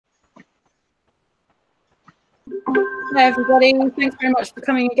Hi everybody, thanks very much for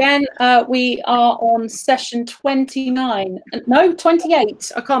coming again. We are on session 29, no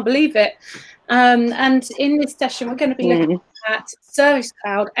 28, I can't believe it. And in this session we're going to be looking at Service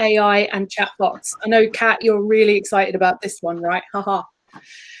Cloud, AI and chatbots. I know Kat, you're really excited about this one, right? Haha.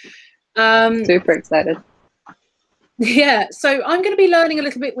 Super excited. Yeah, so I'm going to be learning a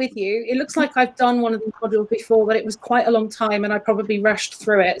little bit with you. It looks like I've done one of these modules before, but it was quite a long time and I probably rushed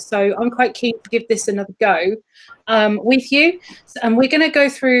through it. So I'm quite keen to give this another go with you. And we're going to go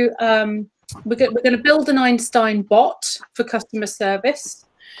through, we're going to build an Einstein bot for customer service.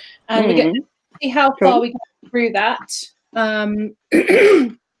 And we're going to see how far we get through that.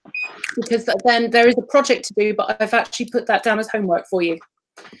 Because then there is a project to do, but I've actually put that down as homework for you.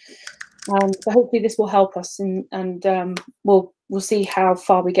 So hopefully this will help us, and we'll see how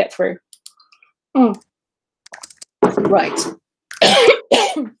far we get through. Right.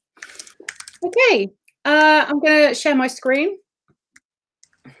 Okay. I'm going to share my screen.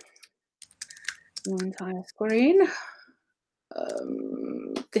 My entire screen.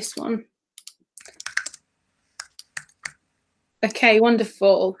 This one. Okay,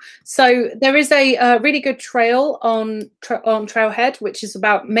 wonderful. So there is a really good trail on Trailhead, which is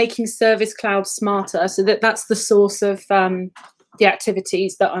about making Service Cloud smarter. So that's the source of the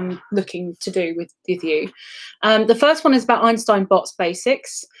activities that I'm looking to do with you. The first one is about Einstein bots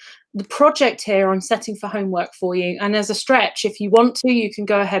basics. The project here I'm setting for homework for you, and as a stretch, if you want to, you can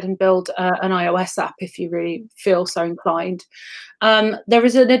go ahead and build an iOS app if you really feel so inclined. There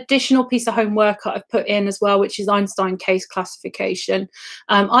is an additional piece of homework I've put in as well, which is Einstein case classification.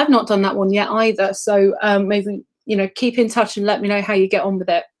 I've not done that one yet either, so maybe keep in touch and let me know how you get on with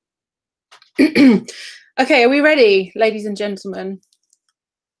it. Okay, are we ready, ladies and gentlemen?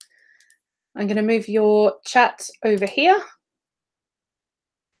 I'm going to move your chat over here.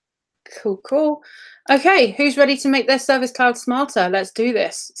 Cool. Okay, who's ready to make their Service Cloud smarter? Let's do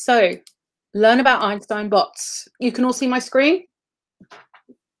this. So, learn about Einstein bots. You can all see my screen?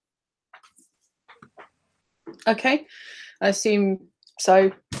 Okay, I assume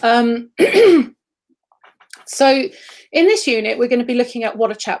so. So in this unit, we're going to be looking at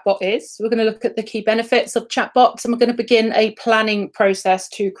what a chatbot is. We're going to look at the key benefits of chatbots, and we're going to begin a planning process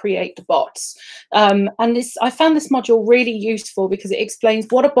to create the bots. And I found this module really useful because it explains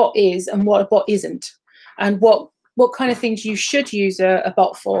what a bot is and what a bot isn't, and what kind of things you should use a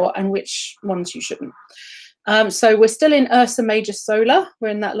bot for and which ones you shouldn't. So we're still in Ursa Major Solar. We're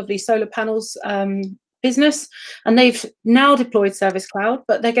in that lovely solar panels business, and they've now deployed Service Cloud,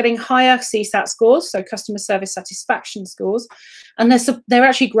 but they're getting higher CSAT scores, so customer service satisfaction scores, and they're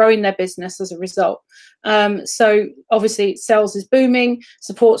actually growing their business as a result. So obviously sales is booming,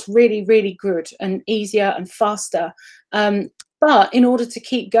 support's really good and easier and faster. But in order to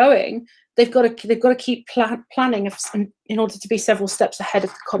keep going, they've got to keep planning in order to be several steps ahead of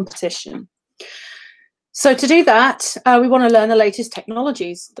the competition. So to do that, we want to learn the latest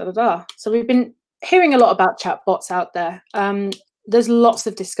technologies. So we've been hearing a lot about chatbots out there. There's lots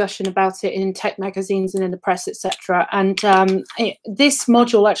of discussion about it in tech magazines and in the press, etc. And this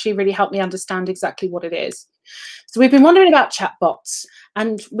module actually really helped me understand exactly what it is. So we've been wondering about chatbots,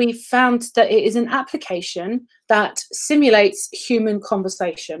 and we found that it is an application that simulates human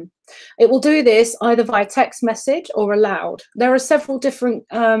conversation. It will do this either via text message or aloud. There are several different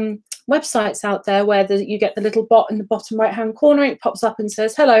websites out there where you get the little bot in the bottom right hand corner. It pops up and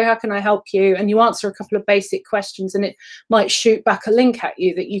says, hello, how can I help you? And you answer a couple of basic questions, and it might shoot back a link at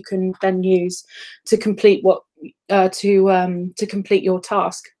you that you can then use to complete to complete your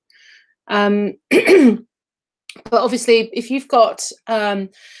task. But obviously, if you've got a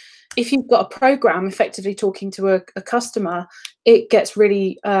program effectively talking to a customer, it gets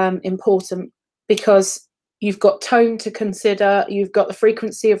really important, because you've got tone to consider, you've got the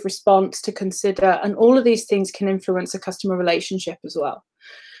frequency of response to consider, and all of these things can influence a customer relationship as well.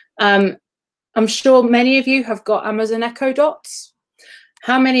 I'm sure many of you have got Amazon Echo Dots.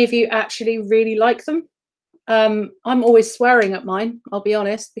 How many of you actually really like them? I'm always swearing at mine, I'll be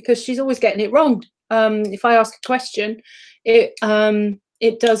honest, because she's always getting it wrong. If I ask a question,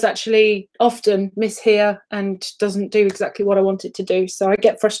 it does actually often mishear and doesn't do exactly what I want it to do. So I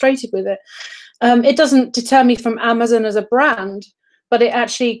get frustrated with it. It doesn't deter me from Amazon as a brand, but it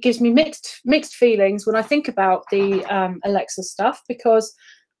actually gives me mixed feelings when I think about the Alexa stuff, because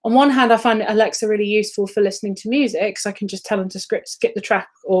on one hand, I find Alexa really useful for listening to music, so I can just tell them to skip the track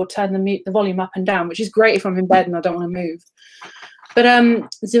or turn the volume up and down, which is great if I'm in bed and I don't want to move. But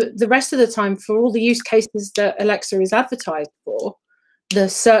the rest of the time, for all the use cases that Alexa is advertised for, the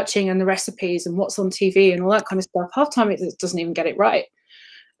searching and the recipes and what's on TV and all that kind of stuff, half the time it doesn't even get it right.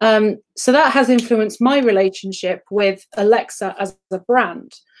 So that has influenced my relationship with Alexa as a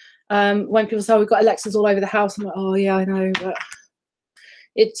brand. When people say, oh, we've got Alexas all over the house, I'm like, oh yeah, I know, but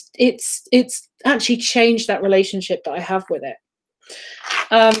it's actually changed that relationship that I have with it.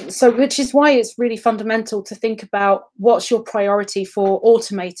 So which is why it's really fundamental to think about what's your priority for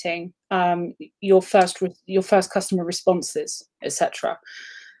automating your first customer responses, etc.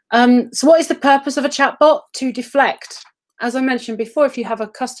 So what is the purpose of a chatbot? To deflect. As I mentioned before, if you have a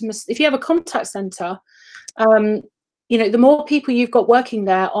contact center, you know, the more people you've got working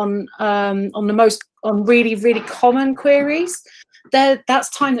there on really, really common queries, that's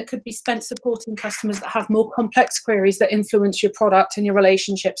time that could be spent supporting customers that have more complex queries that influence your product and your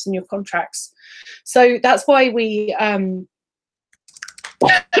relationships and your contracts. So that's why we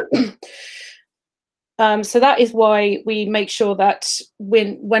so that is why we make sure that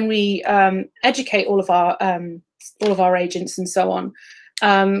when we educate all of our agents and so on,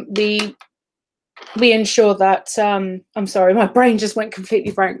 we ensure that I'm sorry, my brain just went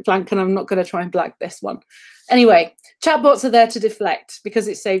completely blank, and I'm not going to try and blank this one. Anyway, chatbots are there to deflect because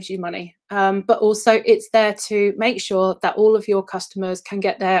it saves you money, but also it's there to make sure that all of your customers can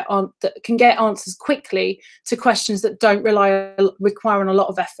get answers quickly to questions that don't require a lot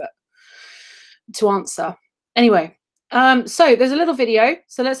of effort to answer. Anyway, so there's a little video,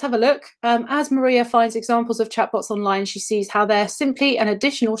 so let's have a look. As Maria finds examples of chatbots online, she sees how they're simply an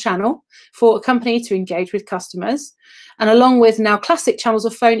additional channel for a company to engage with customers. And along with now classic channels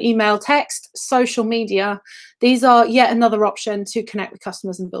of phone, email, text, social media, these are yet another option to connect with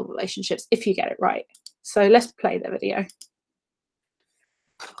customers and build relationships if you get it right. So let's play the video.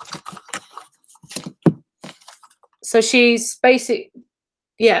 So she's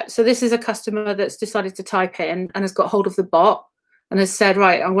so this is a customer that's decided to type in and has got hold of the bot and has said,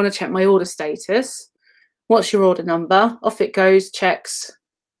 right, I want to check my order status. What's your order number? Off it goes, checks.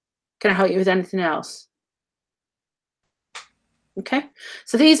 Can I help you with anything else? Okay,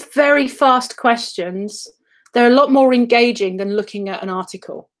 so these very fast questions, they're a lot more engaging than looking at an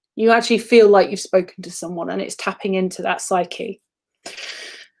article. You actually feel like you've spoken to someone and it's tapping into that psyche.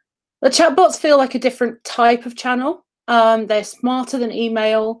 The chatbots feel like a different type of channel. They're smarter than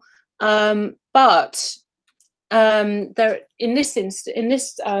email, but they're in this instance, in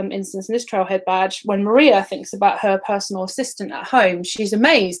this trailhead badge, when Maria thinks about her personal assistant at home, she's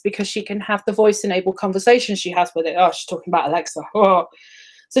amazed because she can have the voice-enabled conversations she has with it. Oh, she's talking about Alexa. Oh.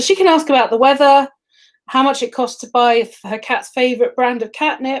 So she can ask about the weather, how much it costs to buy her cat's favorite brand of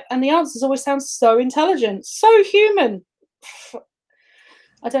catnip, and the answers always sound so intelligent, so human.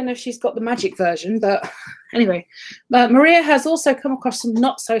 I don't know if she's got the magic version, but anyway. Maria has also come across some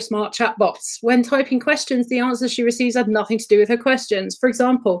not so smart chatbots. When typing questions, the answers she receives had nothing to do with her questions. For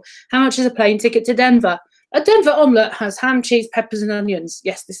example, how much is a plane ticket to Denver? A Denver omelette has ham, cheese, peppers, and onions.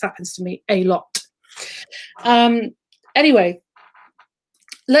 Yes, this happens to me a lot. Anyway,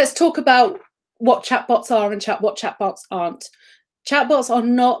 let's talk about what chatbots are and what chatbots aren't. Chatbots are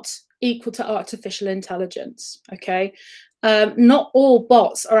not equal to artificial intelligence, okay? Not all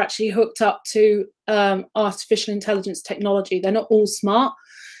bots are actually hooked up to artificial intelligence technology. They're not all smart.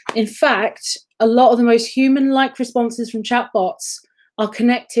 In fact, a lot of the most human-like responses from chatbots are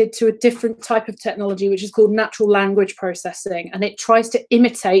connected to a different type of technology, which is called natural language processing, and it tries to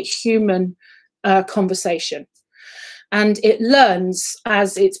imitate human conversation. And it learns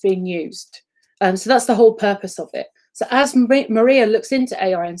as it's being used. So that's the whole purpose of it. So as Maria looks into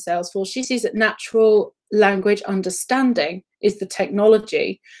AI in Salesforce, she sees that natural language understanding is the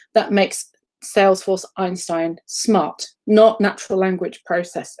technology that makes Salesforce Einstein smart, not natural language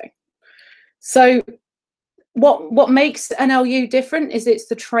processing. So what makes NLU different is it's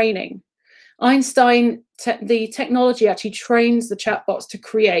the training. Einstein, the technology actually trains the chatbots to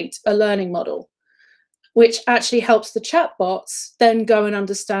create a learning model, which actually helps the chatbots then go and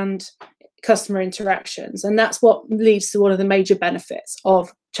understand customer interactions. And that's what leads to one of the major benefits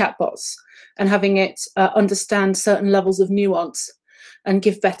of chatbots and having it understand certain levels of nuance and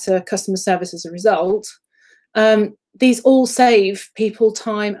give better customer service as a result. These all save people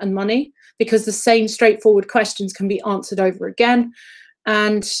time and money because the same straightforward questions can be answered over again.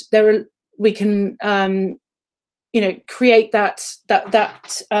 And we can create that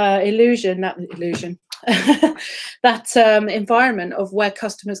environment of where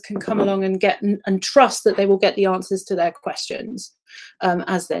customers can come along and get and trust that they will get the answers to their questions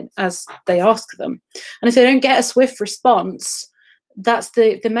as they ask them. And if they don't get a swift response, that's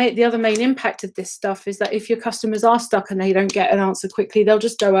the other main impact of this stuff is that if your customers are stuck and they don't get an answer quickly, they'll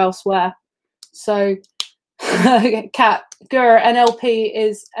just go elsewhere. So Kat, NLP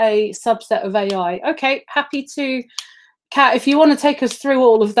is a subset of AI. Okay, happy to Kat, if you want to take us through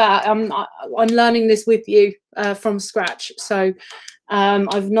all of that, I'm learning this with you from scratch. So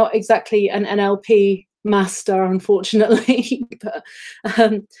I've not exactly an NLP master, unfortunately,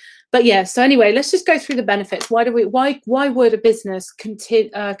 but yeah. So anyway, let's just go through the benefits. Why would a business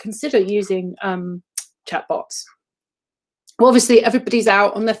consider using chatbots? Well, obviously, everybody's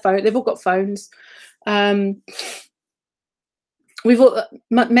out on their phone. They've all got phones. We've all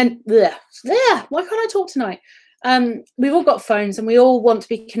why can't I talk tonight? We've all got phones, and we all want to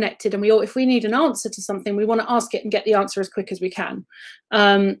be connected, and if we need an answer to something, we want to ask it and get the answer as quick as we can.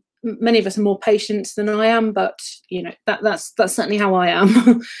 Many of us are more patient than I am, but you know, that's certainly how I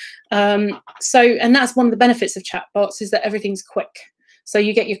am. And that's one of the benefits of chatbots, is that everything's quick. So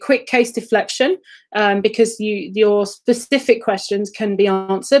you get your quick case deflection because your specific questions can be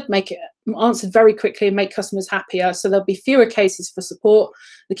answered very quickly and make customers happier. So there'll be fewer cases for support.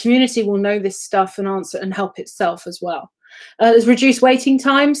 The community will know this stuff and answer and help itself as well. There's reduced waiting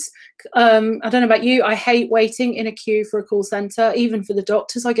times. I don't know about you, I hate waiting in a queue for a call center. Even for the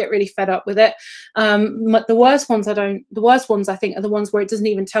doctors, I get really fed up with it. The worst ones I think are the ones where it doesn't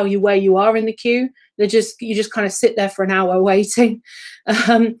even tell you where you are in the queue. You just kind of sit there for an hour waiting.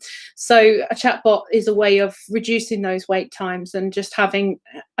 So a chatbot is a way of reducing those wait times and just having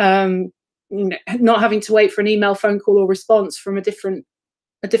not having to wait for an email, phone call, or response from a different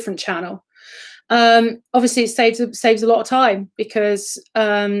channel. Obviously, it saves a lot of time because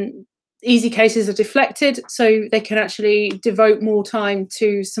easy cases are deflected, so they can actually devote more time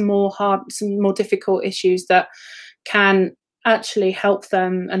to some more difficult issues that can actually help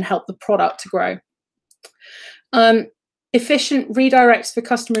them and help the product to grow. Efficient redirects for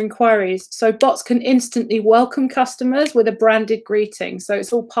customer inquiries. So bots can instantly welcome customers with a branded greeting. So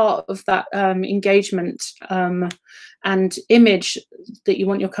it's all part of that engagement and image that you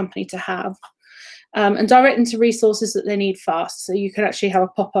want your company to have. And direct them to resources that they need fast. So you can actually have a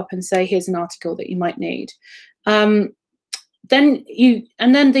pop-up and say, here's an article that you might need. Then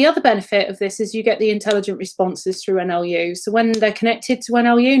the other benefit of this is you get the intelligent responses through NLU. So when they're connected to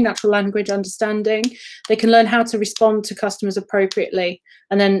NLU, natural language understanding, they can learn how to respond to customers appropriately,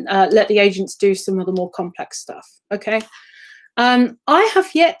 and then let the agents do some of the more complex stuff. Okay. I have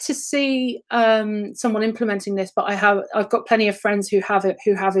yet to see someone implementing this, but I've got plenty of friends who have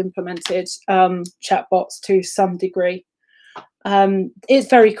implemented chatbots to some degree. It's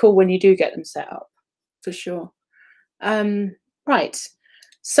very cool when you do get them set up, for sure. Right.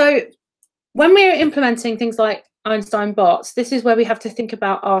 So when we're implementing things like Einstein bots, this is where we have to think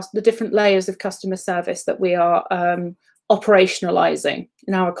about the different layers of customer service that we are operationalizing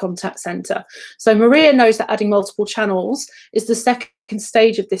in our contact center. So Maria knows that adding multiple channels is the second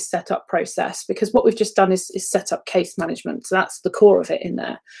stage of this setup process, because what we've just done is set up case management. So that's the core of it in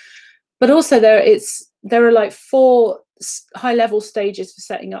there. But also there are like 4 high-level stages for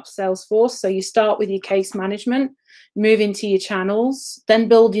setting up Salesforce. So you start with your case management, move into your channels, then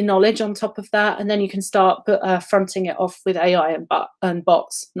build your knowledge on top of that, and then you can start fronting it off with AI and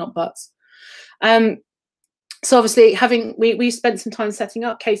bots, not bots. So obviously, we spent some time setting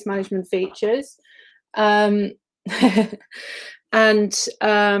up case management features, and so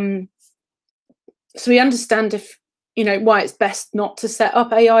we understand why it's best not to set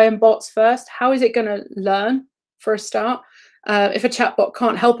up AI and bots first. How is it going to learn for a start? If a chatbot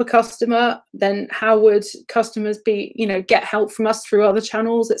can't help a customer, then how would customers get help from us through other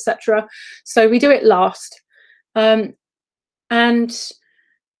channels, etc.? So we do it last, and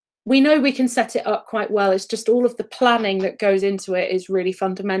we know we can set it up quite well. It's just all of the planning that goes into it is really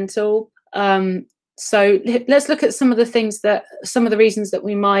fundamental. So let's look at some of the reasons that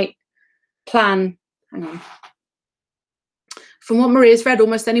we might plan. Hang on. From what Maria's read,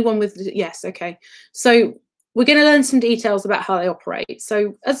 almost anyone with yes, okay. So we're going to learn some details about how they operate.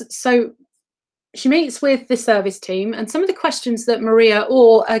 So she meets with the service team, and some of the questions that Maria,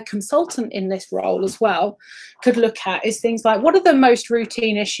 or a consultant in this role as well, could look at is things like, what are the most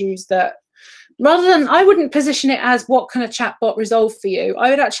routine issues that, rather than, I wouldn't position it as what can a chatbot resolve for you. I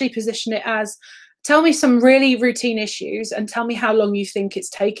would actually position it as, tell me some really routine issues and tell me how long you think it's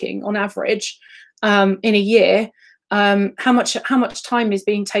taking on average in a year. How much time is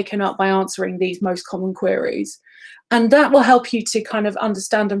being taken up by answering these most common queries. And that will help you to kind of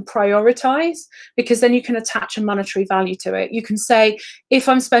understand and prioritize, because then you can attach a monetary value to it. You can say, if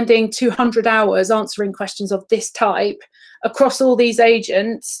I'm spending 200 hours answering questions of this type across all these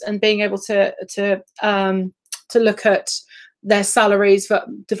agents and being able to look at their salaries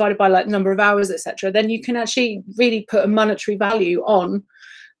divided by like number of hours, etc., then you can actually really put a monetary value on.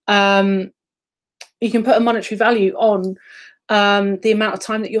 You can put a monetary value on the amount of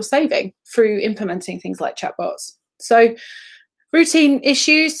time that you're saving through implementing things like chatbots. So routine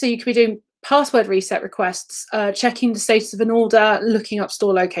issues, so you could be doing password reset requests, checking the status of an order, looking up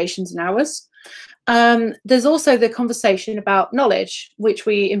store locations and hours. There's also the conversation about knowledge, which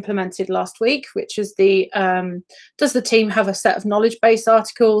we implemented last week, which is the does the team have a set of knowledge-based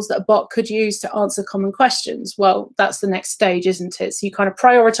articles that a bot could use to answer common questions? Well, that's the next stage, isn't it? So you kind of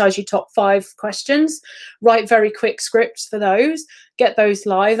prioritize your top 5 questions, write very quick scripts for those, get those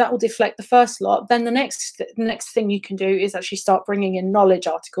live. That will deflect the first lot. Then the next thing you can do is actually start bringing in knowledge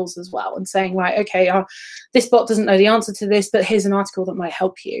articles as well and saying, right, okay, this bot doesn't know the answer to this, but here's an article that might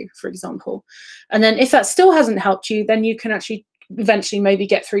help you, for example. And then if that still hasn't helped you, then you can actually eventually maybe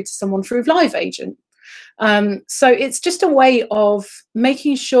get through to someone through Live Agent. So it's just a way of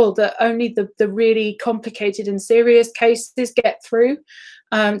making sure that only the really complicated and serious cases get through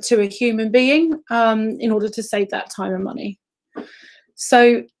to a human being in order to save that time and money.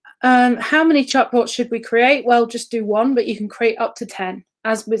 So how many chatbots should we create? Well, just do one, but you can create up to 10.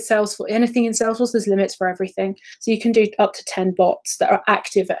 As with Salesforce, anything in Salesforce, there's limits for everything. So you can do up to 10 bots that are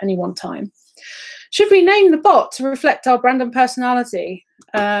active at any one time. Should we name the bot to reflect our brand and personality?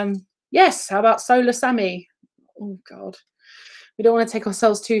 Yes, how about Solar Sammy? Oh, God. We don't want to take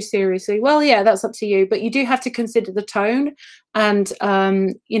ourselves too seriously. Well, yeah, that's up to you. But you do have to consider the tone. And,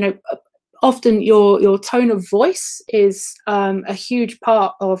 you know, often your tone of voice is a huge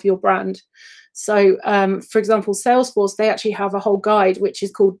part of your brand. So, for example, Salesforce, they actually have a whole guide which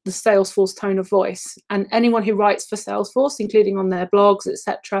is called the Salesforce tone of voice. And anyone who writes for Salesforce, including on their blogs,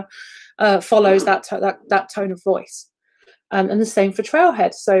 etc., follows that tone of voice. And the same for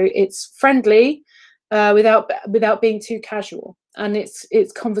Trailhead. So it's friendly without being too casual, and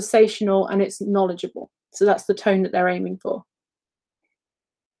it's conversational and it's knowledgeable. So that's the tone that they're aiming for.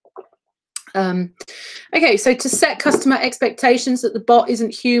 Okay, so to set customer expectations that the bot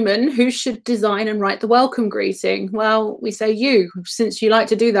isn't human, who should design and write the welcome greeting? Well, we say you, since you like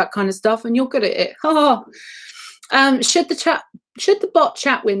to do that kind of stuff and you're good at it. Should the bot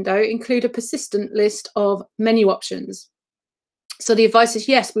chat window include a persistent list of menu options? So the advice is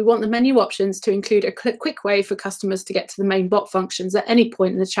yes, we want the menu options to include a quick way for customers to get to the main bot functions at any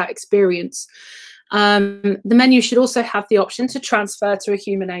point in the chat experience. The menu should also have the option to transfer to a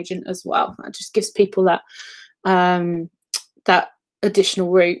human agent as well. That just gives people that that additional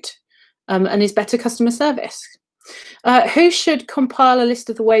route and is better customer service. Who should compile a list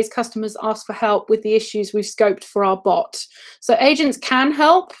of the ways customers ask for help with the issues we've scoped for our bot? So agents can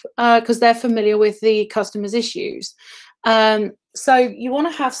help because they're familiar with the customer's issues. So you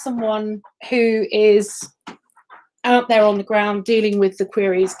want to have someone who is out there on the ground dealing with the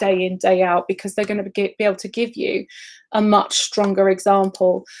queries day in, day out, because they're going to be able to give you a much stronger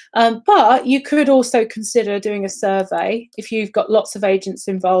example. But you could also consider doing a survey. If you've got lots of agents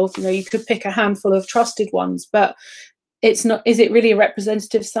involved, you know, you could pick a handful of trusted ones, but it's not, is it really a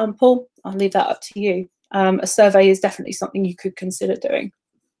representative sample? I'll leave that up to you. A survey is definitely something you could consider doing.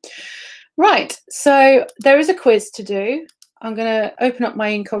 Right, so there is a quiz to do. I'm going to open up my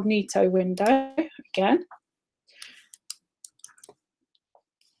incognito window again.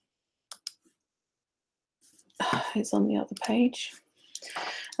 It's on the other page.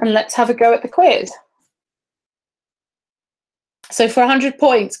 And let's have a go at the quiz. So for 100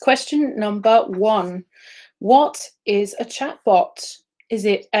 points, question number 1. What is a chatbot? Is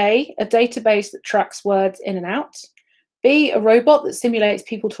it A, a database that tracks words in and out? B, a robot that simulates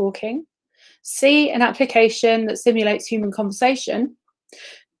people talking? C, an application that simulates human conversation?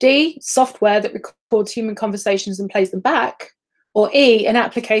 D, software that records human conversations and plays them back? Or E, an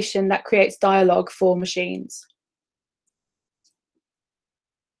application that creates dialogue for machines?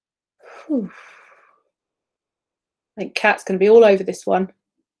 Whew. I think Kat's going to be all over this one.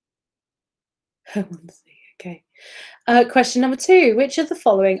 Okay. Question number 2. Which of the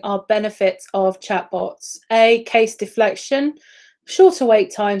following are benefits of chatbots? A, case deflection, shorter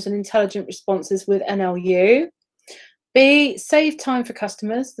wait times and intelligent responses with NLU. B, save time for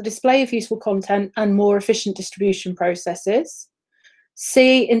customers, the display of useful content and more efficient distribution processes.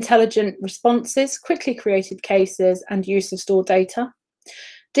 C, intelligent responses, quickly created cases and use of stored data.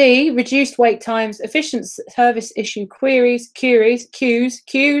 D, reduced wait times, efficient service issue queries, queues,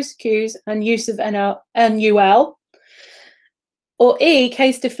 and use of NUL. Or E,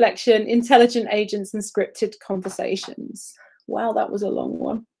 case deflection, intelligent agents and scripted conversations. Wow, that was a long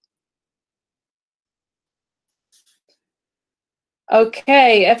one.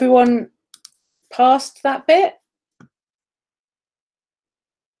 Okay, everyone passed that bit?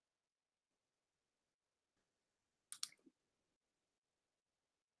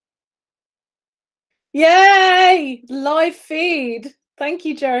 Yay! Live feed. Thank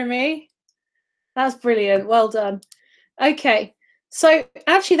you, Jeremy. That's brilliant. Well done. Okay. So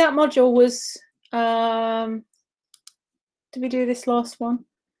actually that module was, did we do this last one?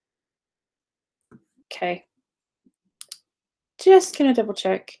 Okay. Just going to double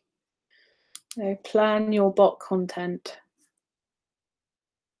check. So plan your bot content.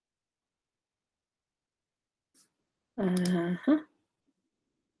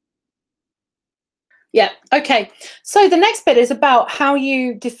 Yeah. Okay. So the next bit is about how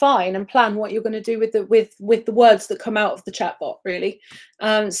you define and plan what you're going to do with the words that come out of the chatbot. Really.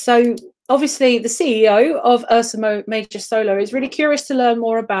 So obviously, the CEO of Ursa Major Solo is really curious to learn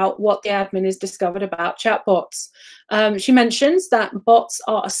more about what the admin has discovered about chatbots. She mentions that bots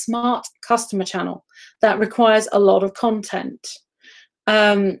are a smart customer channel that requires a lot of content.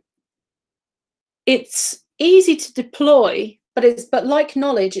 It's easy to deploy, but like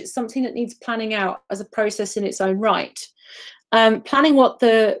knowledge, it's something that needs planning out as a process in its own right. Planning what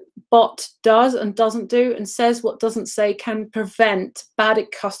the bot does and doesn't do and says what doesn't say can prevent bad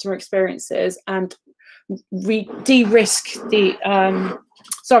customer experiences and reduce the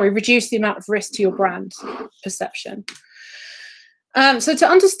amount of risk to your brand perception. So to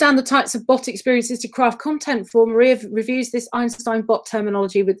understand the types of bot experiences to craft content for, Maria reviews this Einstein bot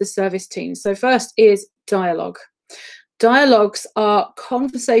terminology with the service team. So first is dialogue. Dialogues are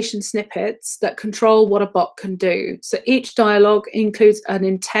conversation snippets that control what a bot can do. So each dialogue includes an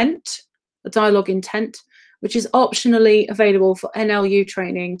intent, a dialogue intent, which is optionally available for NLU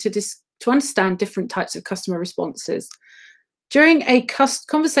training to understand different types of customer responses. During a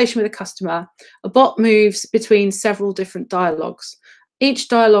conversation with a customer, a bot moves between several different dialogues. Each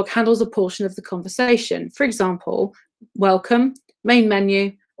dialogue handles a portion of the conversation. For example, welcome, main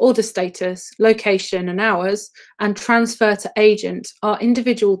menu, order status, location and hours, and transfer to agent are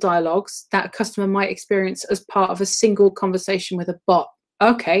individual dialogues that a customer might experience as part of a single conversation with a bot.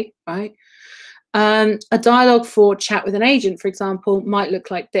 Okay, right. A dialogue for chat with an agent, for example, might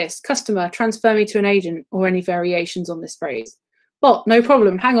look like this. Customer, transfer me to an agent, or any variations on this phrase. Bot, no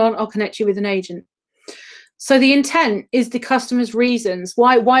problem. Hang on, I'll connect you with an agent. So the intent is the customer's reasons.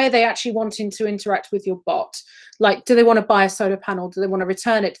 Why are they actually wanting to interact with your bot? Like, do they want to buy a solar panel? Do they want to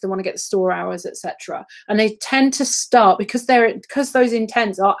return it? Do they want to get the store hours, etc.? And they tend to start because those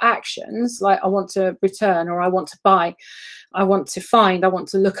intents are actions, like I want to return, or I want to buy, I want to find, I want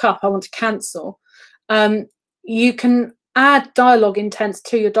to look up, I want to cancel. You can add dialogue intents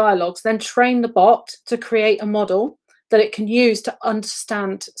to your dialogues, then train the bot to create a model that it can use to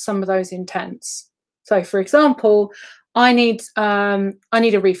understand some of those intents. So, for example, I need a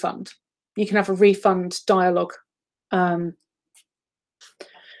refund. You can have a refund dialogue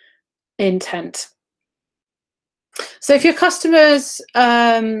intent. So, if your customers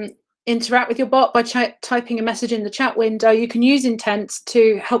interact with your bot by typing a message in the chat window, you can use intents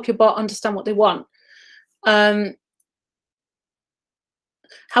to help your bot understand what they want.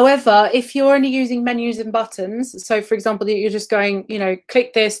 However, if you're only using menus and buttons, so for example, you're just going,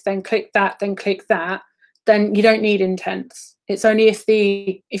 click this, then click that, then you don't need intents. It's only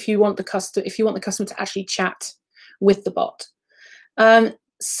if you want the customer to actually chat with the bot.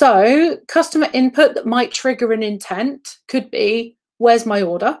 So customer input that might trigger an intent could be, where's my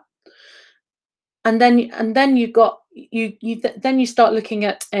order? And then you start looking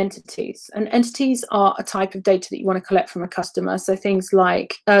at entities, and entities are a type of data that you want to collect from a customer. So things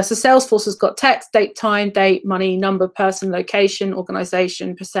like so Salesforce has got text, date, time, date, money, number, person, location,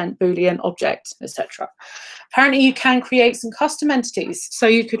 organization, percent, boolean, object, etc. Apparently you can create some custom entities. So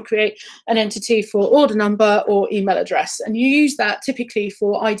you could create an entity for order number or email address, and you use that typically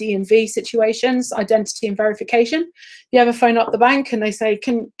for ID and V situations, identity and verification. You ever phone up the bank and they say,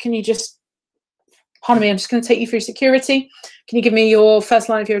 can you just, pardon me, I'm just going to take you through security. Can you give me your first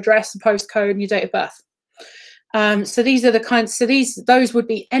line of your address, the postcode, and your date of birth? So these are the kinds. So those would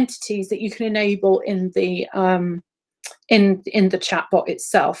be entities that you can enable in the chatbot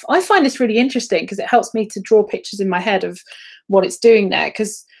itself. I find this really interesting because it helps me to draw pictures in my head of what it's doing there.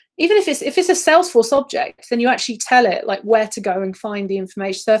 Because even if it's a Salesforce object, then you actually tell it like where to go and find the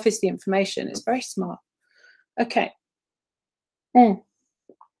information, surface the information. It's very smart. Okay.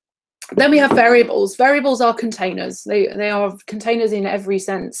 Then we have variables. Variables are containers. They are containers in every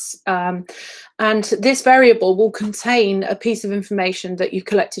sense. And this variable will contain a piece of information that you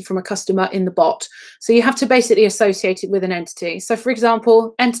collected from a customer in the bot. So you have to basically associate it with an entity. So for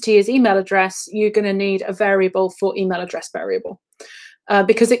example, entity is email address. You're going to need a variable for email address variable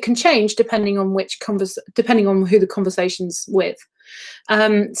because it can change depending on who the conversation's with.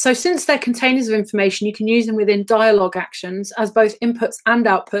 So since they're containers of information, you can use them within dialogue actions as both inputs and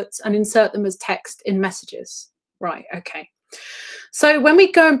outputs and insert them as text in messages. Right, okay. So when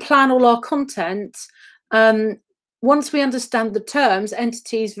we go and plan all our content, once we understand the terms,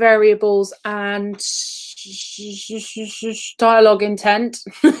 entities, variables, and dialogue intent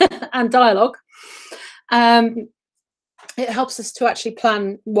and dialogue, it helps us to actually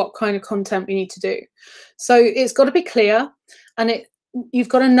plan what kind of content we need to do. So it's got to be clear, and you've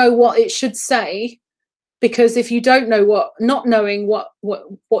got to know what it should say, because if you don't know not knowing what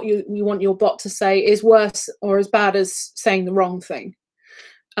you want your bot to say is worse or as bad as saying the wrong thing.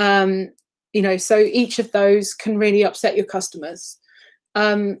 You know, so each of those can really upset your customers.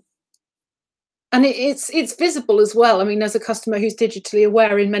 And it's visible as well. I mean, as a customer who's digitally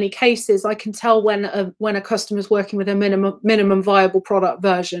aware, in many cases, I can tell when a customer's working with a minimum viable product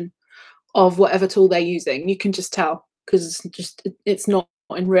version of whatever tool they're using. You can just tell, because it's not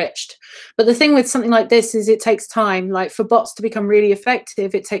enriched. But the thing with something like this is it takes time. Like, for bots to become really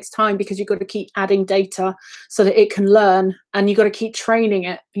effective, it takes time, because you've got to keep adding data so that it can learn, and you've got to keep training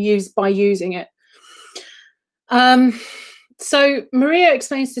it by using it. So Maria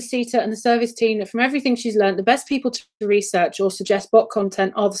explains to Sita and the service team that from everything she's learned, the best people to research or suggest bot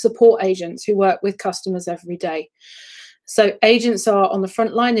content are the support agents who work with customers every day. So agents are on the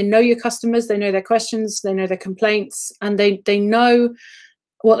front line. They know your customers, they know their questions, they know their complaints, and they know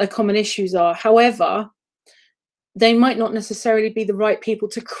what their common issues are. However, they might not necessarily be the right people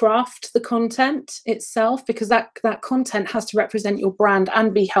to craft the content itself, because that content has to represent your brand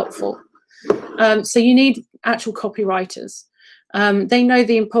and be helpful. So you need actual copywriters. They know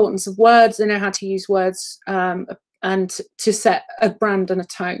the importance of words, they know how to use words and to set a brand and a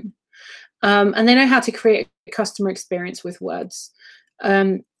tone. And they know how to create a customer experience with words.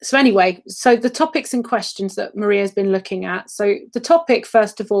 So anyway, so the topics and questions that Maria's been looking at. So the topic,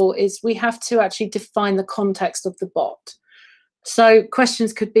 first of all, is we have to actually define the context of the bot. So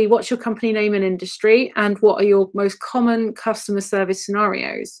questions could be, what's your company name and industry, and what are your most common customer service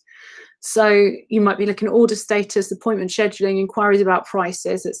scenarios? So you might be looking at order status, appointment scheduling, inquiries about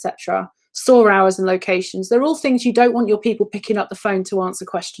prices, etc. Store hours and locations. They're all things you don't want your people picking up the phone to answer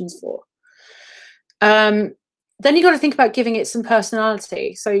questions for. Then you've got to think about giving it some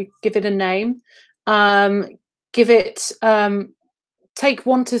personality. So give it a name, take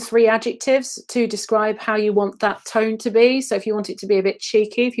 1 to 3 adjectives to describe how you want that tone to be. So if you want it to be a bit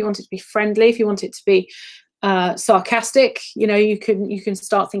cheeky, if you want it to be friendly, if you want it to be sarcastic, you know, you can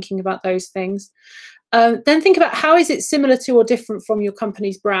start thinking about those things. Then think about, how is it similar to or different from your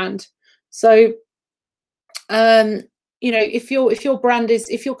company's brand? So you know, if your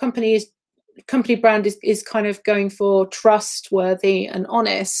company brand is kind of going for trustworthy and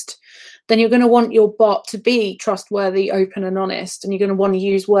honest, then you're going to want your bot to be trustworthy, open and honest, and you're going to want to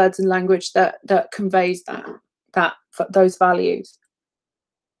use words and language that conveys those values.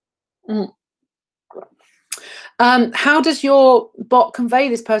 How does your bot convey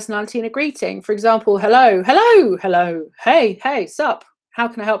this personality in a greeting? For example, hello, hello, hello, hey, hey, sup, how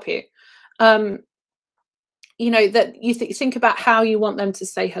can I help you? You know, that you think about how you want them to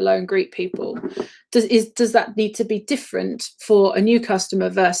say hello and greet people. Does that need to be different for a new customer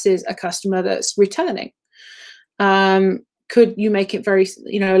versus a customer that's returning? Could you make it very,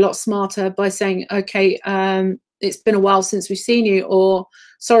 you know, a lot smarter by saying, okay, it's been a while since we've seen you, or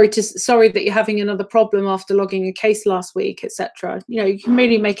sorry that you're having another problem after logging a case last week, etc. You know, you can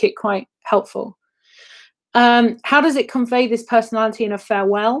really make it quite helpful. How does it convey this personality in a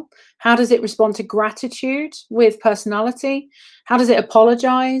farewell? How does it respond to gratitude with personality? How does it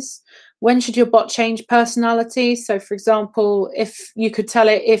apologize? When should your bot change personality? So, for example, if you could tell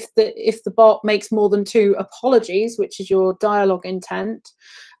it if the bot makes more than 2 apologies, which is your dialogue intent,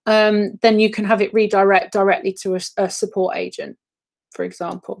 then you can have it redirect directly to a support agent, for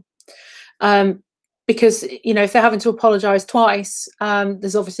example. Because, you know, if they're having to apologize twice,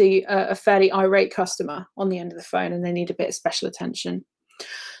 there's obviously a fairly irate customer on the end of the phone, and they need a bit of special attention.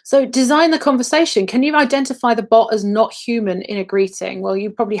 So design the conversation. Can you identify the bot as not human in a greeting? Well,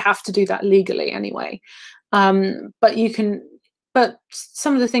 you probably have to do that legally anyway. But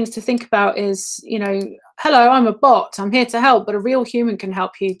some of the things to think about is, you know, hello, I'm a bot, I'm here to help, but a real human can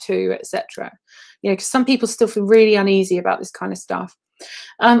help you too, etc. You know, because some people still feel really uneasy about this kind of stuff.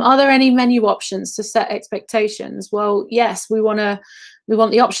 Are there any menu options to set expectations? Well, yes, we want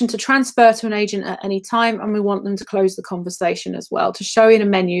the option to transfer to an agent at any time, and we want them to close the conversation as well, to show in a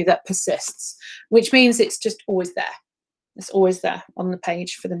menu that persists, which means it's just always there. It's always there on the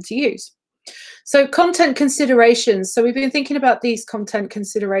page for them to use. So content considerations. So we've been thinking about these content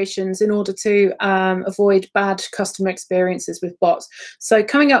considerations in order to avoid bad customer experiences with bots. So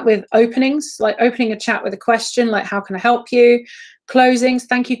coming up with openings, like opening a chat with a question, like how can I help you? Closings,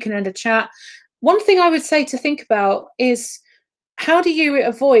 thank you, can end a chat. One thing I would say to think about is, how do you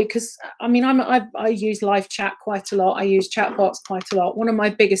avoid, because I mean, I use live chat quite a lot, I use chatbots quite a lot. One of my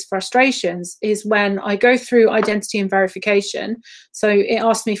biggest frustrations is when I go through identity and verification. So it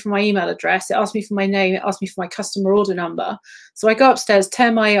asks me for my email address, it asks me for my name, it asks me for my customer order number. So I go upstairs,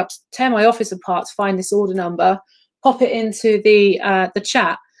 tear my office apart to find this order number, pop it into the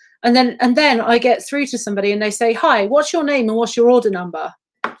chat, and then I get through to somebody and they say, hi, what's your name and what's your order number?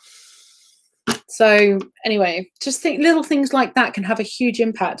 So anyway, just think little things like that can have a huge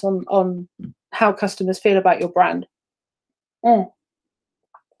impact on how customers feel about your brand.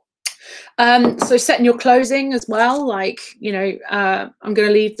 So setting your closing as well, like, you know, I'm going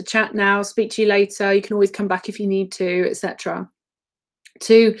to leave the chat now, speak to you later, you can always come back if you need to, etc.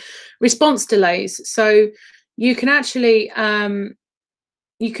 To response delays, so you can actually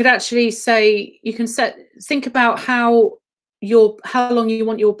say, you can think about how long you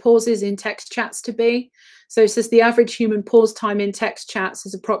want your pauses in text chats to be. So it says the average human pause time in text chats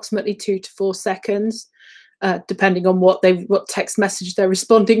is approximately 2 to 4 seconds, depending on what text message they're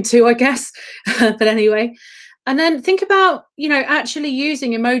responding to, I guess. But anyway, and then think about, you know, actually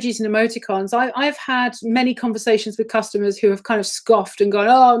using emojis and emoticons. I've had many conversations with customers who have kind of scoffed and gone,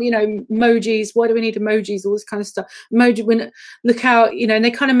 oh, you know, emojis, why do we need emojis, all this kind of stuff. Emoji, look how, you know, and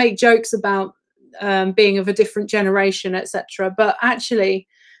they kind of make jokes about being of a different generation, etc. But actually,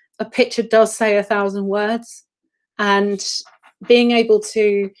 a picture does say 1,000 words, and being able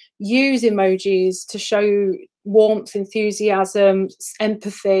to use emojis to show warmth, enthusiasm,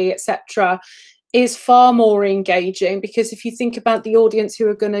 empathy, etc., is far more engaging, because if you think about the audience who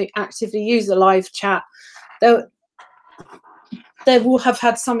are going to actively use a live chat, they will have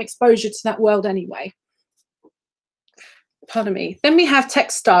had some exposure to that world anyway. Pardon me. Then we have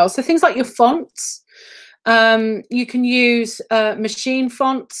text styles. So things like your fonts. You can use machine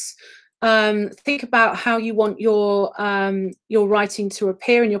fonts. Think about how you want your writing to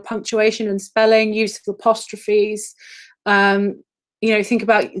appear, and your punctuation and spelling, use of apostrophes. You know, think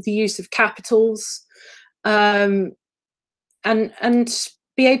about the use of capitals, and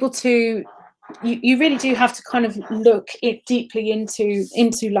be able to. You really do have to kind of look deeply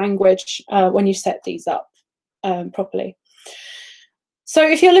into language when you set these up properly. So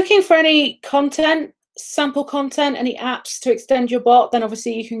if you're looking for any content, sample content, any apps to extend your bot, then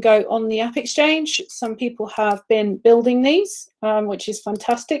obviously you can go on the App Exchange. Some people have been building these, which is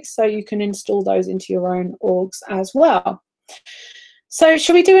fantastic. So you can install those into your own orgs as well. So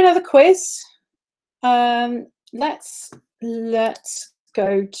shall we do another quiz? Let's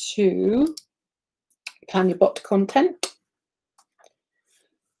go to plan your bot content.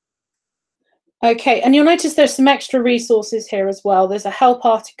 Okay, and you'll notice there's some extra resources here as well. There's a help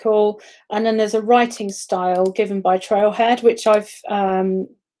article, and then there's a writing style given by Trailhead, which I've,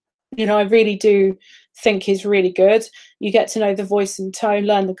 you know, I really do think is really good. You get to know the voice and tone,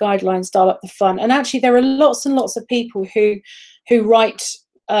 learn the guidelines, dial up the fun. And actually, there are lots and lots of people who write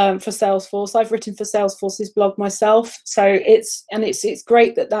for Salesforce. I've written for Salesforce's blog myself, so it's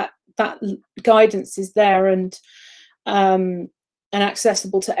great that guidance is there and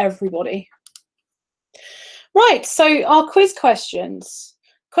accessible to everybody. Right, so our quiz questions.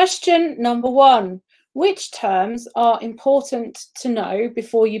 Question number 1. Which terms are important to know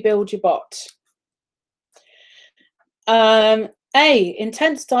before you build your bot? A,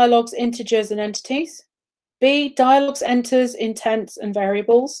 intents, dialogues, integers and entities. B, dialogues, enters, intents and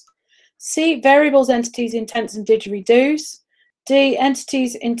variables. C, variables, entities, intents and didgeridoos. D,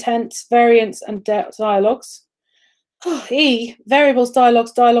 entities, intents, variants and dialogues. E, variables,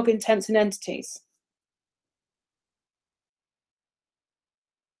 dialogues, dialogue, intents and entities.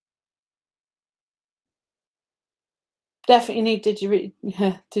 Definitely need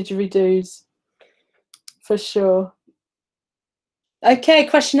didgeridoos for sure. Okay,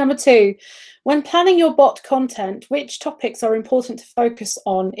 question number 2. When planning your bot content, which topics are important to focus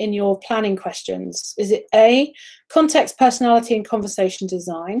on in your planning questions? Is it A, context, personality and conversation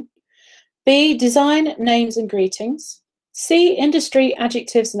design? B, design, names and greetings? C, industry,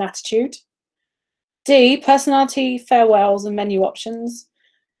 adjectives and attitude? D, personality, farewells and menu options?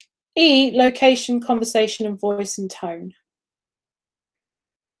 E, location, conversation and voice and tone?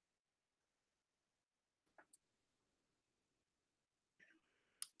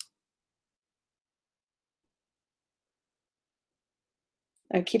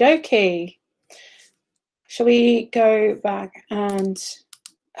 Okie dokie. Shall we go back and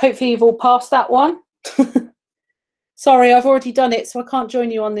hopefully you've all passed that one? Sorry, I've already done it, so I can't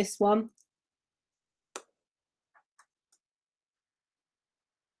join you on this one.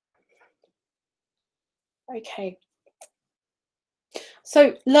 Okay.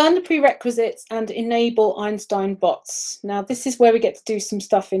 So learn the prerequisites and enable Einstein bots. Now this is where we get to do some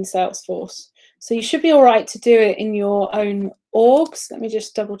stuff in Salesforce. So you should be all right to do it in your own orgs. Let me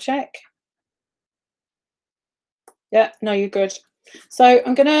just double check. Yeah, no, you're good. So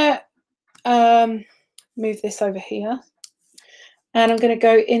I'm going to move this over here. And I'm going to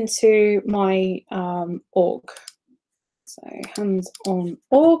go into my org. So hands on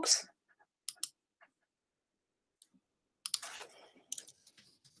orgs.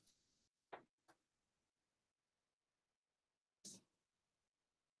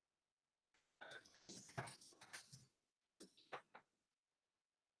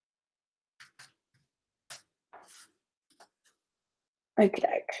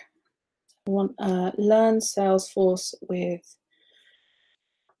 Okay. I want learn Salesforce with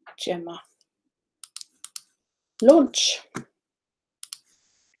Gemma. Launch.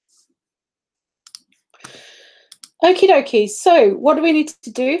 Okie dokie. So what do we need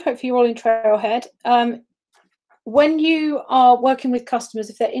to do? Hopefully you're all in Trailhead. When you are working with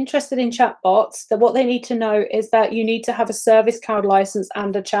customers, if they're interested in chatbots, then what they need to know is that you need to have a service cloud license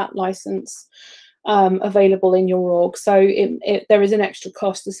and a chat license available in your org. So there is an extra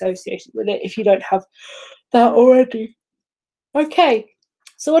cost associated with it if you don't have that already. Okay,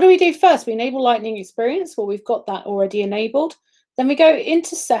 so what do we do first? We enable Lightning Experience. Well, we've got that already enabled. Then we go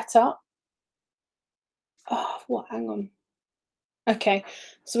into setup. Oh, what? Hang on. Okay,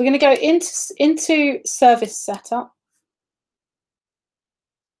 so we're going to go into service setup.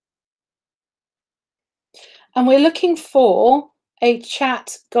 And we're looking for a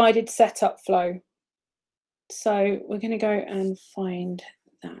chat guided setup flow. So we're going to go and find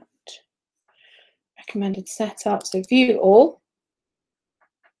that. Recommended setup. So view all,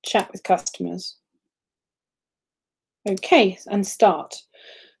 chat with customers. Okay, and start.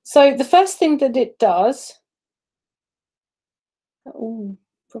 So the first thing that it does,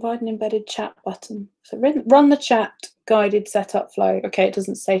 provide an embedded chat button. So run the chat guided setup flow. Okay, it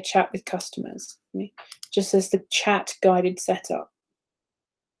doesn't say chat with customers. It just says the chat guided setup.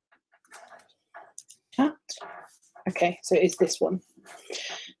 Chat. Okay, so it is this one.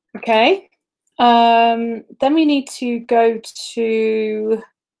 Okay. Then we need to go to,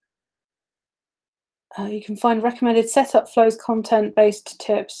 you can find recommended setup flows, content-based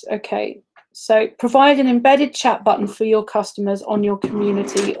tips. Okay, so provide an embedded chat button for your customers on your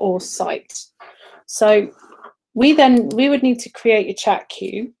community or site. So we would need to create a chat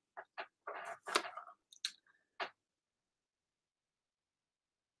queue.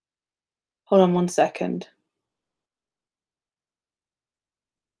 Hold on one second.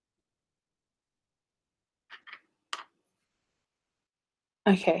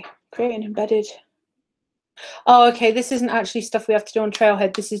 Okay, create an embedded. Oh, okay, this isn't actually stuff we have to do on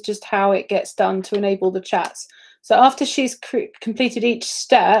Trailhead. This is just how it gets done to enable the chats. So after she's completed each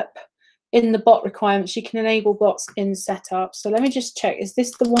step in the bot requirement, she can enable bots in setup. So let me just check. Is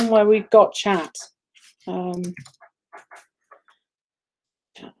this the one where we've got chat?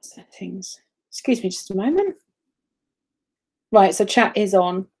 Chat settings. Excuse me just a moment. Right, so chat is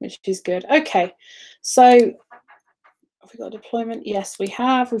on, which is good. Okay, so have we got a deployment? Yes, we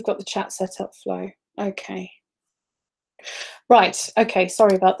have. We've got the chat setup flow. Okay. Right, okay,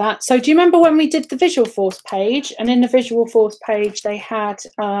 sorry about that. So do you remember when we did the Visualforce page? And in the Visualforce page, they had,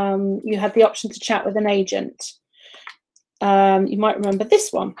 you had the option to chat with an agent. You might remember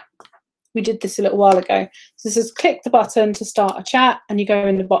this one. We did this a little while ago. So this is click the button to start a chat, and you go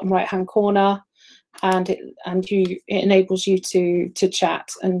in the bottom right-hand corner, and it enables you to chat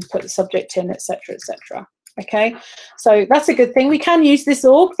and put the subject in, etc., etc. Okay, so that's a good thing. We can use this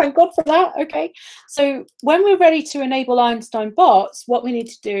org, thank God for that. Okay, so when we're ready to enable Einstein bots, what we need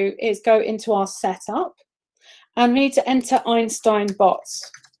to do is go into our setup, and we need to enter Einstein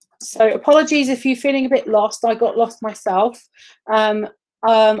bots. So apologies if you're feeling a bit lost. I got lost myself.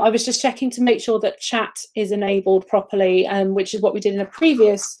 I was just checking to make sure that chat is enabled properly, which is what we did in a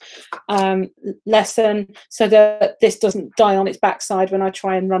previous lesson, so that this doesn't die on its backside when I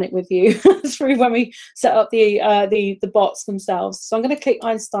try and run it with you through when we set up the bots themselves. So I'm going to click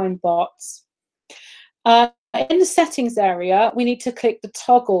Einstein bots. In the settings area, we need to click the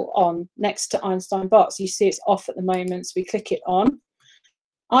toggle on next to Einstein bots. You see it's off at the moment, so we click it on.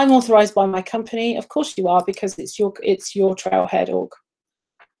 I'm authorized by my company. Of course you are, because it's your Trailhead org.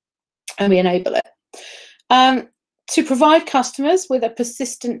 And we enable it. To provide customers with a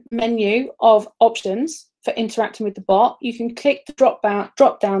persistent menu of options for interacting with the bot, you can click the drop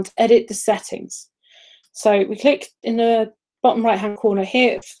down to edit the settings. So we click in the bottom right-hand corner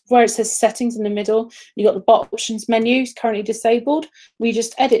here where it says settings in the middle. You've got the bot options menu, it's currently disabled. We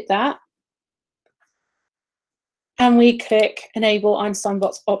just edit that. and we click Enable Einstein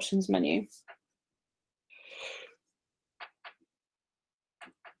Bots Options menu.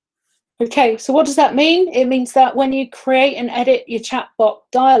 Okay, so what does that mean? It means that when you create and edit your chatbot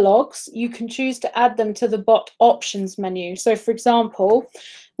dialogues, you can choose to add them to the bot options menu. So for example,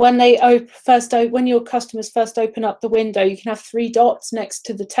 when when your customers first open up the window, you can have 3 dots next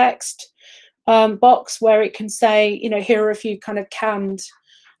to the text box where it can say, you know, here are a few kind of canned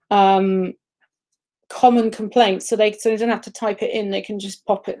common complaints. So they don't have to type it in, they can just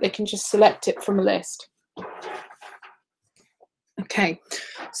pop it, they can just select it from a list. Okay,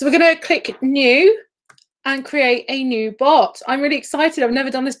 so we're going to click new and create a new bot. I'm really excited. I've never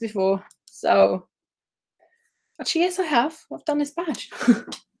done this before. So actually, yes, I have. I've done this badge.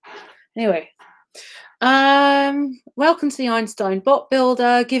 Anyway, welcome to the Einstein Bot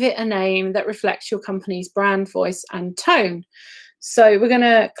Builder. Give it a name that reflects your company's brand, voice, and tone. So we're going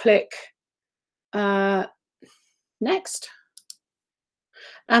to click next.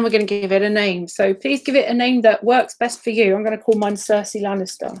 And we're going to give it a name. So please give it a name that works best for you. I'm going to call mine Cersei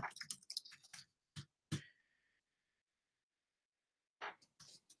Lannister.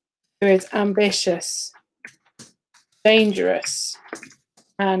 Who is ambitious, dangerous,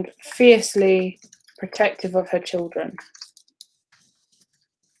 and fiercely protective of her children.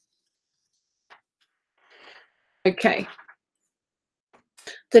 Okay.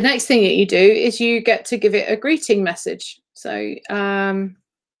 The next thing that you do is you get to give it a greeting message. So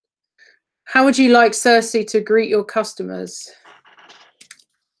how would you like Cersei to greet your customers?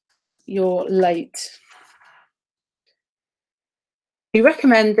 You're late. We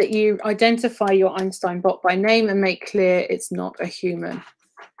recommend that you identify your Einstein bot by name and make clear it's not a human.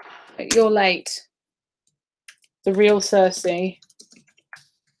 You're late. The real Cersei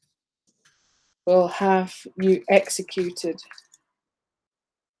will have you executed.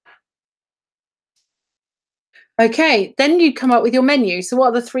 Okay, then you come up with your menu. So what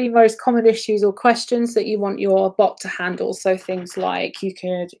are the 3 most common issues or questions that you want your bot to handle? So things like you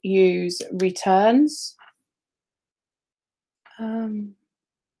could use returns. You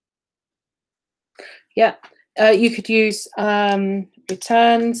could use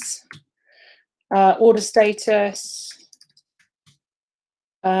returns, order status,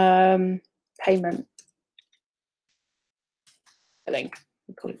 payment, billing.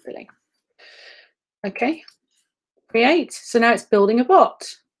 We call it billing. Okay. Create. So now it's building a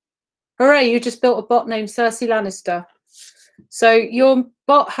bot. Hooray, you just built a bot named Cersei Lannister. So your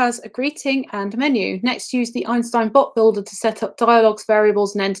bot has a greeting and a menu. Next, use the Einstein Bot Builder to set up dialogues,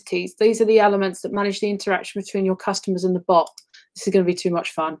 variables, and entities. These are the elements that manage the interaction between your customers and the bot. This is going to be too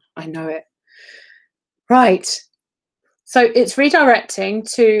much fun. I know it. Right. So it's redirecting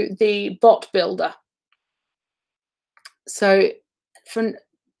to the bot builder. So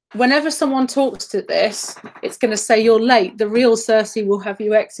whenever someone talks to this, it's going to say you're late. The real Cersei will have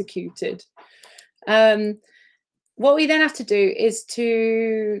you executed. What we then have to do is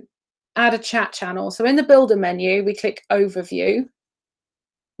to add a chat channel. So in the builder menu, we click overview,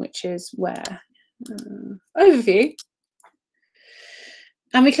 which is where? Overview.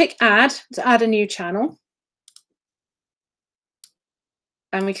 And we click add to add a new channel.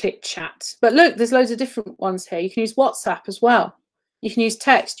 And we click chat. But look, there's loads of different ones here. You can use WhatsApp as well. You can use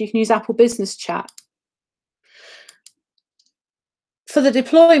text. You can use Apple Business Chat. For the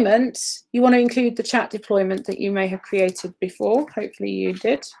deployment, you want to include the chat deployment that you may have created before. Hopefully you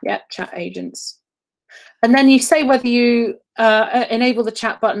did. Yeah, chat agents. And then you say whether you enable the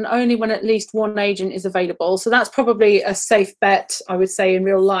chat button only when at least 1 agent is available. So that's probably a safe bet, I would say, in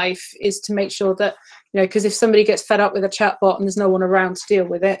real life, is to make sure that, you know, because if somebody gets fed up with a chat bot and there's no one around to deal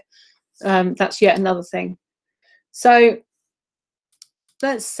with it, that's yet another thing. So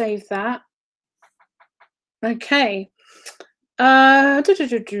let's save that. Okay. So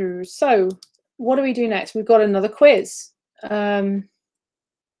what do we do next? We've got another quiz to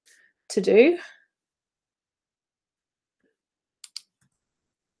do.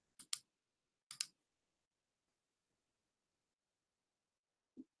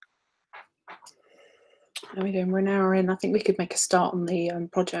 How are we doing? We're an hour in. I think we could make a start on the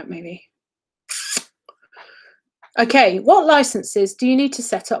project maybe. Okay, what licenses do you need to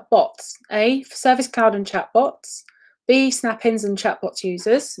set up bots? A, for Service Cloud and chatbots. B, Snap-ins and chatbots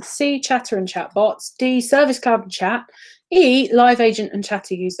users. C, Chatter and chatbots. D, Service Cloud and chat. E, Live Agent and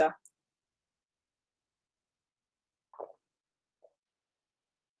Chatter user.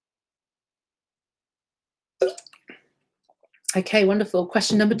 Okay, wonderful.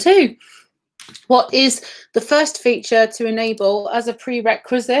 Question number 2. What is the first feature to enable as a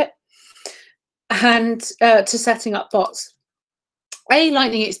prerequisite and to setting up bots? A,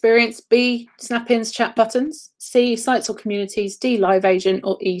 lightning experience, B, snap-ins, chat buttons, C, sites or communities, D, live agent,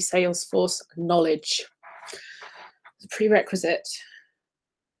 or E, Salesforce knowledge. It's a prerequisite.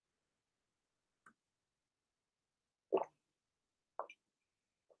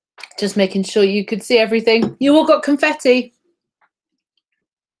 Just making sure you could see everything. You all got confetti.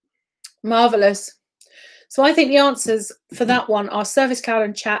 Marvelous. So I think the answers for that one are Service Cloud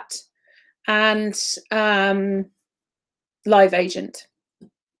and Chat and Live Agent.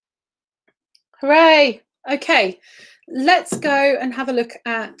 Hooray! Okay, let's go and have a look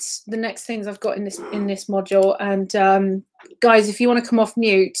at the next things I've got in this module. And guys, if you want to come off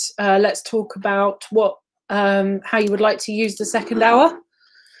mute, let's talk about what how you would like to use the second hour.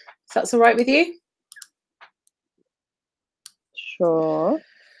 If that's all right with you. Sure.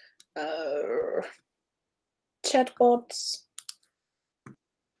 Chatbots.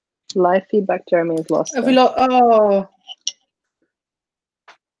 Live feedback, Jeremy is lost. Have we lost? Oh,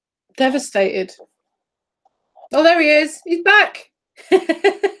 devastated. Oh, there he is. He's back.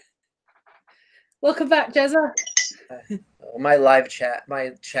 Welcome back, Jezza. My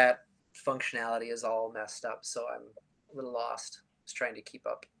chat functionality is all messed up, so I'm a little lost. I was trying to keep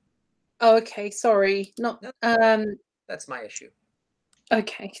up. Oh, okay. Sorry. Not. That's my issue.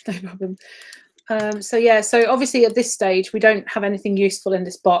 Okay, no problem. So yeah, so obviously at this stage we don't have anything useful in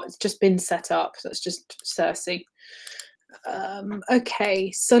this bot. It's just been set up, so it's just Cersei.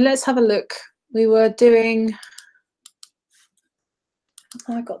 Okay, so let's have a look. We were doing.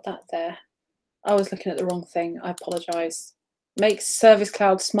 Oh, I got that there. I was looking at the wrong thing. I apologise. Make Service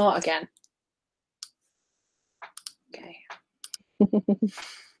Cloud smart again. Okay.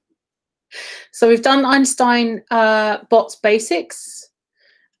 So we've done Einstein bots basics.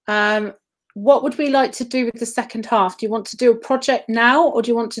 What would we like to do with the second half? Do you want to do a project now, or do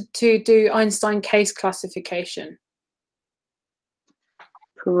you want to do Einstein case classification?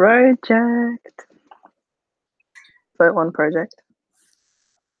 Project. Vote on project.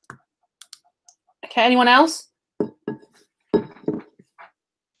 Okay, anyone else?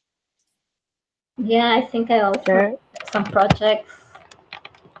 Yeah, I think I also some projects.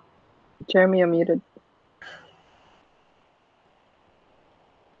 Jeremy, you're muted.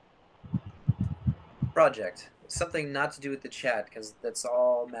 Project. Something not to do with the chat, because that's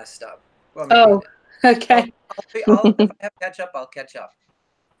all messed up. Well, oh, okay. If I have catch up, I'll catch up.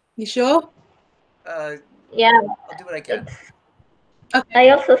 You sure? Yeah. I'll do what I can. Okay. I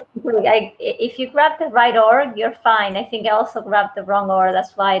also think if you grab the right org, you're fine. I think I also grabbed the wrong org.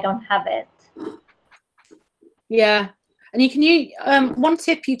 That's why I don't have it. Yeah. And you can use one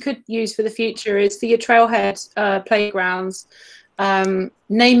tip you could use for the future is for your trailhead playgrounds.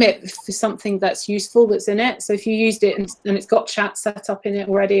 Name it for something that's useful that's in it. So if you used it and it's got chat set up in it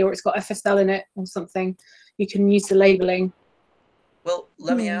already, or it's got FSL in it or something, you can use the labeling. Well,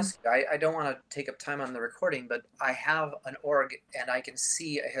 let me ask you, I don't want to take up time on the recording, but I have an org and I can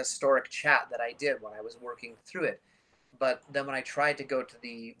see a historic chat that I did when I was working through it. But then when I tried to go to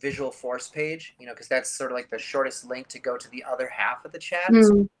the Visual Force page, you know, because that's sort of like the shortest link to go to the other half of the chat.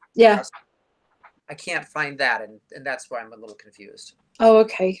 So yeah. I can't find that, and that's why I'm a little confused. Oh,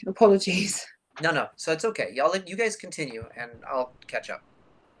 okay. Apologies. No. So it's okay. I'll let you guys continue, and I'll catch up.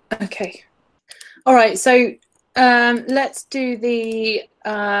 Okay. All right. So let's do the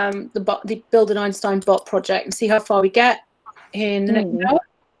build an Einstein bot project and see how far we get in the next hour.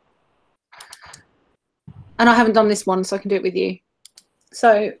 And I haven't done this one, so I can do it with you.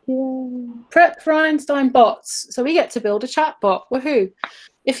 So prep for Einstein bots. So we get to build a chatbot. Woohoo!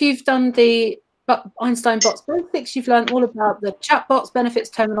 If you've done the Einstein bots basics, you've learned all about the chatbots, benefits,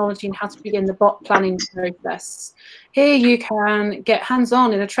 terminology, and how to begin the bot planning process. Here you can get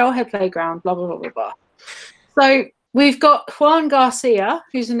hands-on in a trailhead playground, blah, blah, blah, blah, blah. So we've got Juan Garcia,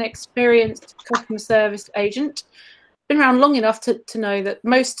 who's an experienced customer service agent, been around long enough to know that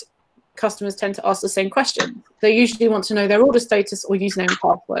most customers tend to ask the same question. They usually want to know their order status or username and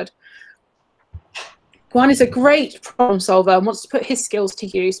password. Juan is a great problem solver and wants to put his skills to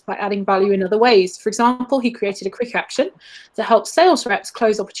use by adding value in other ways. For example, he created a quick action to help sales reps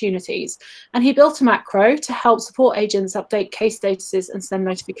close opportunities, and he built a macro to help support agents update case statuses and send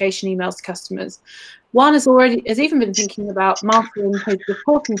notification emails to customers. Juan has even been thinking about mastering his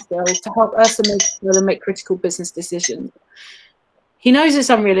reporting skills to help Ursa make critical business decisions. He knows it's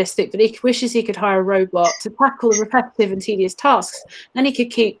unrealistic, but he wishes he could hire a robot to tackle the repetitive and tedious tasks. Then he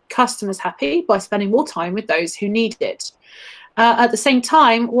could keep customers happy by spending more time with those who need it. At the same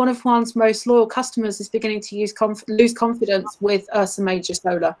time, one of Juan's most loyal customers is beginning to lose confidence with Ursa Major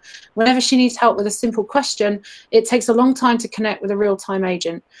Solar. Whenever she needs help with a simple question, it takes a long time to connect with a real-time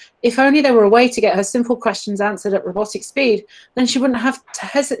agent. If only there were a way to get her simple questions answered at robotic speed, then she wouldn't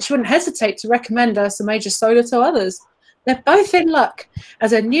hesitate to recommend Ursa Major Solar to others. They're both in luck.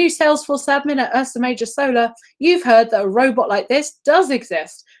 As a new Salesforce admin at Ursa Major Solar, you've heard that a robot like this does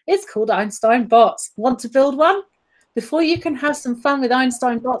exist. It's called Einstein Bots. Want to build one? Before you can have some fun with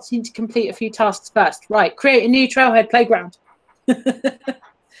Einstein Bots, you need to complete a few tasks first. Right, create a new trailhead playground.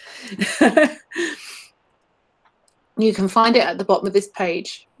 You can find it at the bottom of this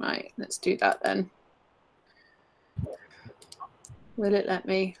page. Right, let's do that then. Will it let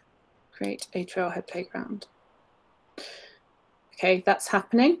me create a trailhead playground? Okay, that's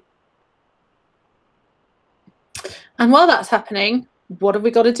happening. And while that's happening, what have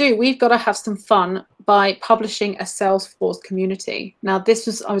we got to do? We've got to have some fun by publishing a Salesforce community. Now,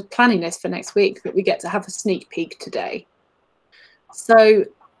 I was planning this for next week, but we get to have a sneak peek today. So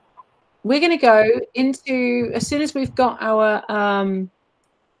we're going to go into, as soon as we've got our new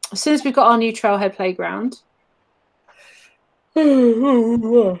trailhead playground.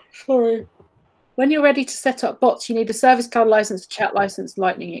 Sorry. When you're ready to set up bots, you need a service cloud license, chat license,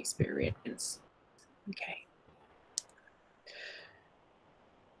 lightning experience. Okay.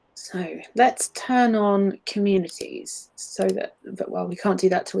 So let's turn on communities so that, well, we can't do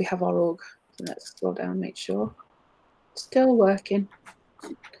that till we have our org. So let's scroll down, make sure. Still working.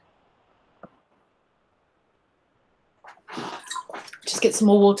 Just get some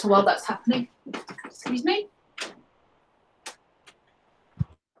more water while that's happening. Excuse me.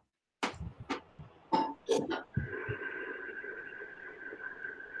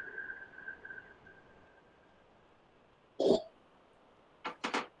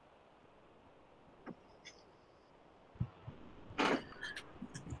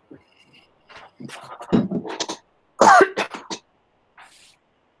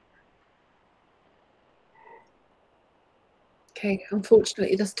 Okay,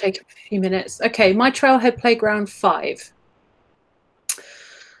 unfortunately, it does take a few minutes. Okay, my Trailhead Playground 5.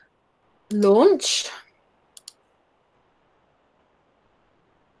 Launch.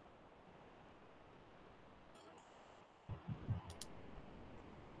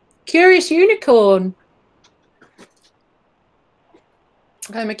 Curious Unicorn.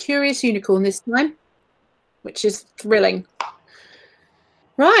 I'm a curious unicorn this time, which is thrilling.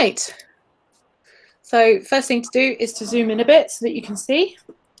 Right. So first thing to do is to zoom in a bit so that you can see.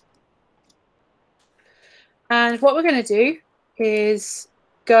 And what we're going to do is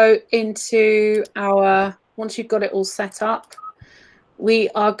go into our, once you've got it all set up, we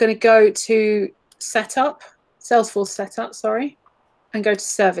are going to go to Setup, Salesforce Setup, sorry, and go to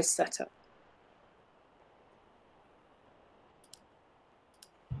Service Setup.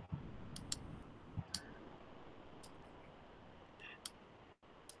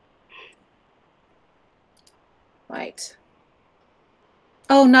 Right.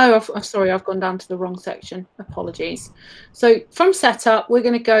 Oh no, I'm sorry, I've gone down to the wrong section. Apologies. So from Setup, we're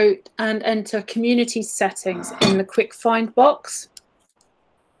going to go and enter Community Settings in the Quick Find box.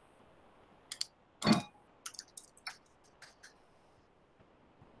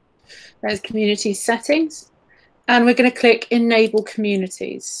 There's Community Settings, and we're going to click Enable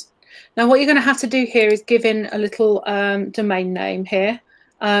Communities. Now, what you're going to have to do here is give in a little domain name here.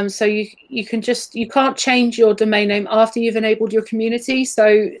 So you can't change your domain name after you've enabled your community.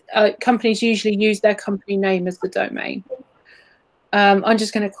 So companies usually use their company name as the domain. I'm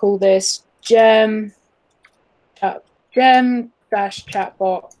just going to call this Gem-Chatbot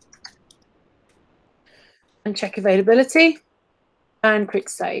and check availability and click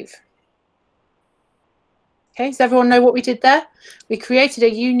Save. Okay, does everyone know what we did there? We created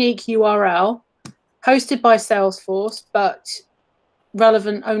a unique URL hosted by Salesforce, but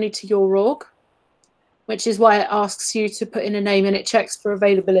relevant only to your org, which is why it asks you to put in a name and it checks for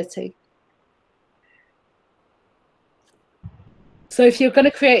availability. So if you're going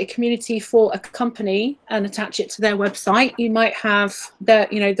to create a community for a company and attach it to their website, you might have the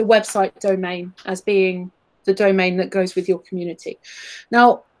website domain as being the domain that goes with your community.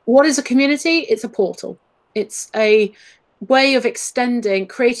 Now, what is a community? It's a portal. It's a way of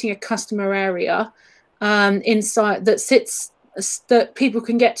creating a customer area inside that people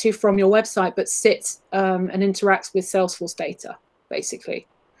can get to from your website, but sits and interacts with Salesforce data, basically.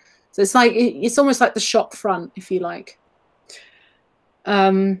 So it's almost like the shop front, if you like.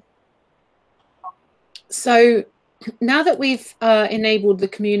 So now that we've enabled the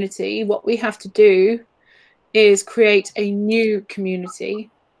community, what we have to do is create a new community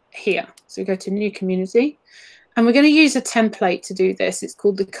here. So we go to New Community, And we're going to use a template to do this. It's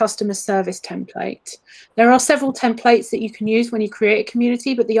called the customer service template. There are several templates that you can use when you create a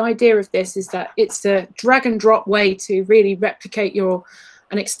community, but the idea of this is that it's a drag and drop way to really replicate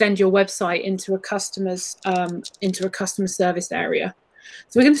and extend your website into a customer service area.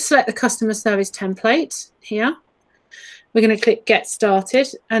 So we're going to select the customer service template here. We're going to click Get Started,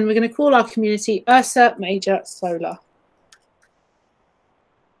 and we're going to call our community Ursa Major Solar.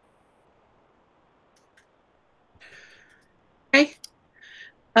 Okay,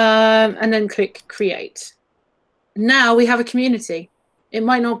 and then click Create. Now we have a community. It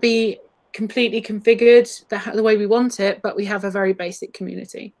might not be completely configured the way we want it, but we have a very basic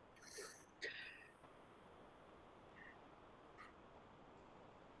community.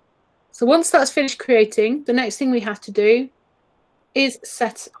 So once that's finished creating, the next thing we have to do is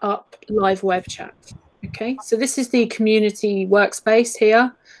set up live web chat. Okay, so this is the community workspace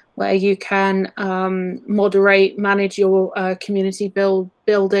here, where you can moderate, manage your community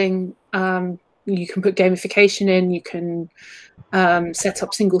building. You can put gamification in, you can set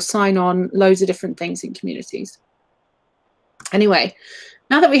up single sign-on, loads of different things in communities. Anyway,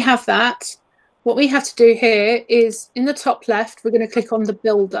 now that we have that, what we have to do here is in the top left, we're going to click on the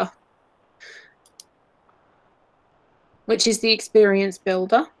builder, which is the experience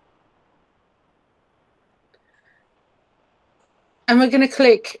builder. And we're going to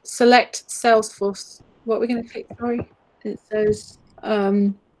click select Salesforce. What we're going to click, sorry, it says,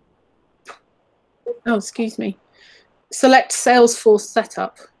 oh, excuse me. Select Salesforce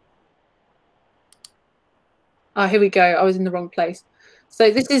setup. Oh, here we go. I was in the wrong place.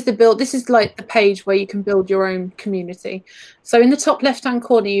 So this is the build. This is like the page where you can build your own community. So in the top left-hand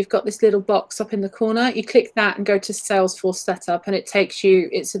corner, you've got this little box up in the corner. You click that and go to Salesforce setup, and it takes you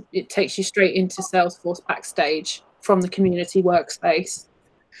straight into Salesforce Backstage from the community workspace.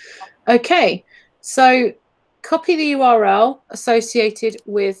 Okay, so copy the URL associated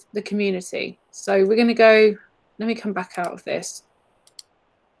with the community. So we're going to go. Let me come back out of this.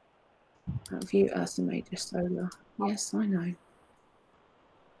 View Ursa Major Solar. Yes, I know.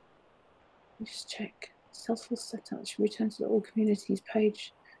 Just check. Salesforce setup should return to the all communities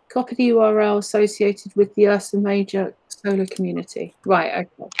page. Copy the URL associated with the Ursa Major Solar community. Right,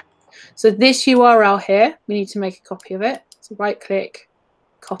 okay. So this URL here, we need to make a copy of it. So right click,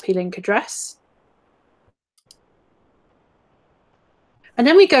 copy link address. And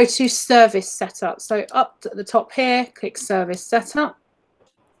then we go to service setup. So up at the top here, click service setup.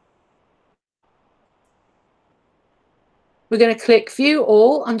 We're going to click view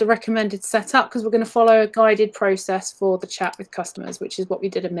all under recommended setup because we're going to follow a guided process for the chat with customers, which is what we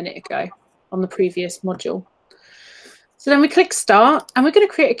did a minute ago on the previous module. So then we click start, and we're going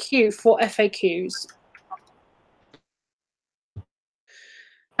to create a queue for FAQs.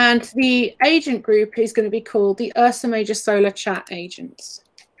 And the agent group is going to be called the Ursa Major Solar Chat Agents.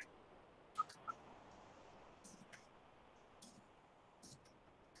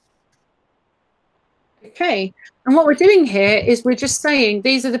 Okay, and what we're doing here is we're just saying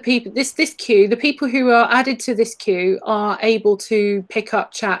these are the people, this queue, the people who are added to this queue are able to pick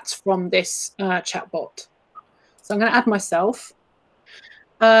up chats from this chatbot. So I'm going to add myself.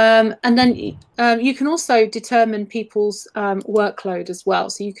 And then you can also determine people's workload as well.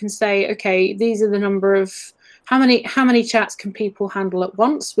 So you can say, okay, these are the number of, how many chats can people handle at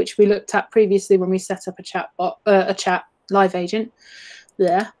once, which we looked at previously when we set up a chatbot, a chat live agent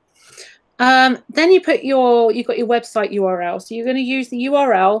there. Then you've got your website URL. So you're going to use the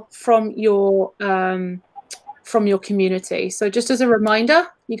URL from your community. So just as a reminder,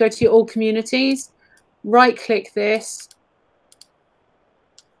 you go to your all communities, right click this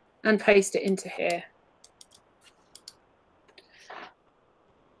and paste it into here.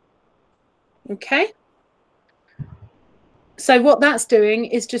 Okay. So what that's doing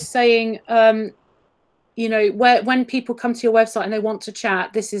is just saying, you know, when people come to your website and they want to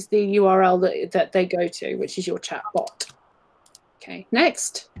chat, this is the URL that they go to, which is your chat bot. Okay,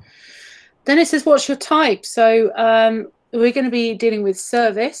 next. Then it says, what's your type? So we're going to be dealing with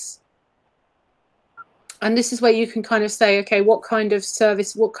service. And this is where you can kind of say, okay, what kind of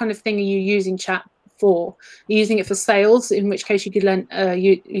service, what kind of thing are you using chat for? Are you using it for sales, in which case you could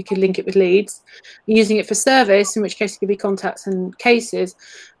you could link it with leads. You're using it for service, in which case it could be contacts and cases.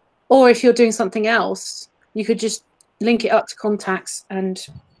 Or if you're doing something else, you could just link it up to contacts and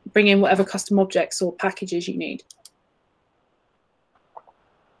bring in whatever custom objects or packages you need.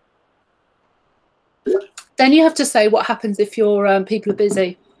 Then you have to say what happens if your people are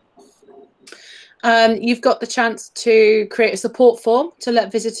busy. You've got the chance to create a support form to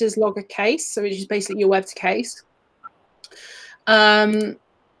let visitors log a case, so which is basically your web case.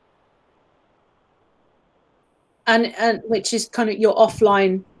 and which is kind of your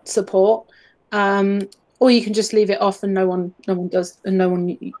offline support, or you can just leave it off and no one does, and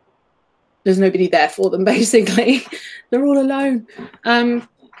there's nobody there for them, basically. They're all alone.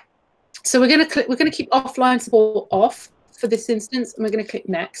 So we're going to keep offline support off for this instance, and we're going to click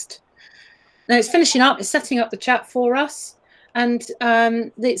next. Now it's finishing up, it's setting up the chat for us, and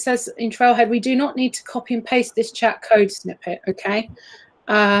it says in Trailhead we do not need to copy and paste this chat code snippet. Okay,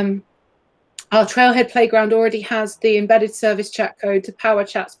 our Trailhead Playground already has the embedded service chat code to power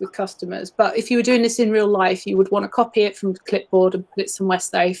chats with customers, but if you were doing this in real life, you would want to copy it from the clipboard and put it somewhere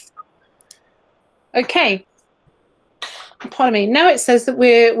safe. Okay. Pardon me. Now it says that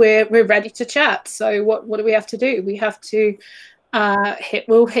we're ready to chat. So what do we have to do? We have to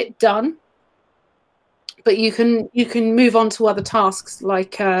we'll hit done. But you can move on to other tasks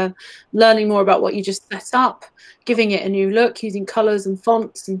like learning more about what you just set up, giving it a new look using colors and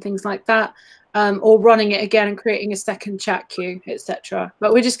fonts and things like that, or running it again and creating a second chat queue, etc.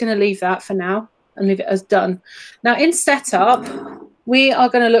 But we're just going to leave that for now and leave it as done. Now in setup, we are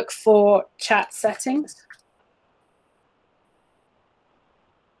going to look for chat settings.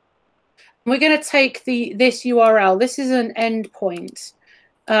 We're going to take this URL. This is an endpoint.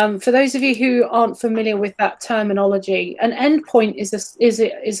 For those of you who aren't familiar with that terminology, an endpoint is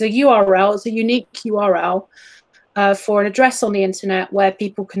a URL. It's a unique URL for an address on the internet where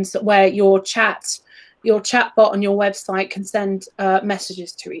people can, where your chatbot on your website can send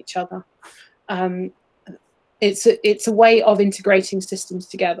messages to each other. It's a way of integrating systems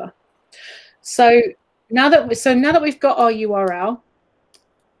together. So now that we've got our URL.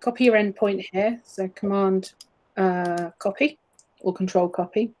 Copy your endpoint here. So Command copy or Control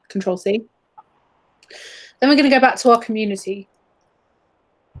copy, Control C. Then we're going to go back to our community.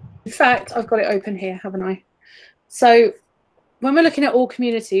 In fact, I've got it open here, haven't I? So when we're looking at all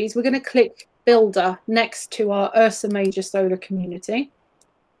communities, we're going to click Builder next to our Ursa Major Solar community.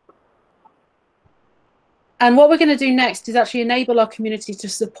 And what we're going to do next is actually enable our community to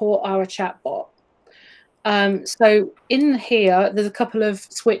support our chatbot. So in here, there's a couple of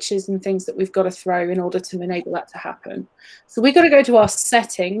switches and things that we've got to throw in order to enable that to happen. So we've got to go to our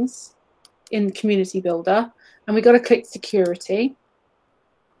settings in Community Builder, and we've got to click Security.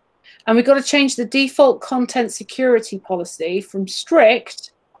 And we've got to change the default content security policy from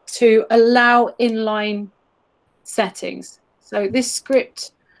strict to allow inline settings. So this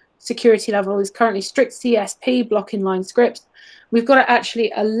script security level is currently strict CSP, block inline scripts. We've got to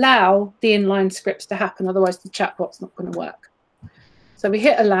actually allow the inline scripts to happen, otherwise the chatbot's not going to work. So we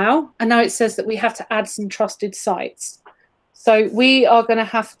hit allow, and now it says that we have to add some trusted sites. So we are going to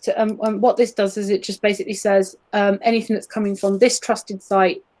have to, what this does is it just basically says anything that's coming from this trusted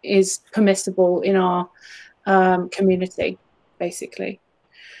site is permissible in our community, basically.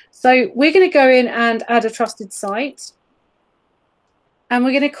 So we're going to go in and add a trusted site, and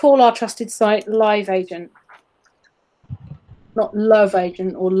we're going to call our trusted site Live Agent. Not Love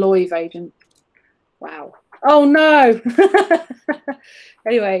Agent or Live Agent. Wow. Oh no.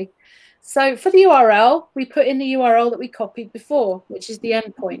 Anyway, so for the URL, we put in the URL that we copied before, which is the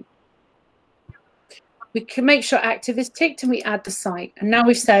endpoint. We can make sure active is ticked and we add the site. And now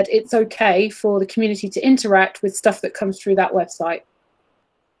we've said it's okay for the community to interact with stuff that comes through that website.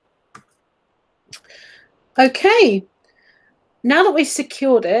 Okay. Now that we've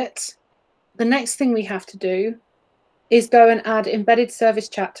secured it, the next thing we have to do is go and add embedded service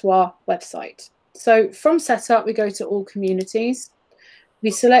chat to our website. So from setup, we go to all communities, we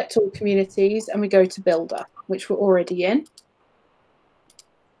select all communities, and we go to Builder, which we're already in.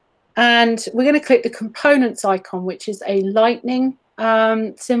 And we're going to click the components icon, which is a lightning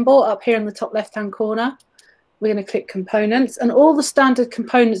symbol up here in the top left-hand corner. We're going to click components, and all the standard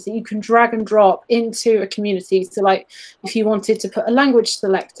components that you can drag and drop into a community. So like if you wanted to put a language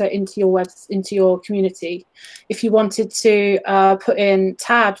selector into your community, if you wanted to put in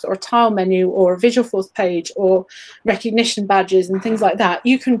tabs or a tile menu or a Visualforce page or recognition badges and things like that,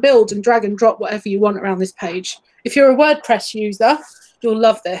 you can build and drag and drop whatever you want around this page. If you're a WordPress user, you'll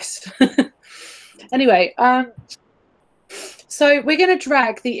love this. Anyway, so we're going to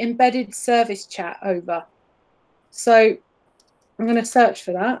drag the embedded service chat over. So I'm going to search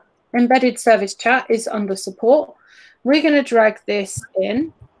for that. Embedded service chat is under support. We're going to drag this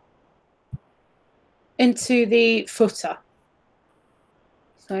into the footer.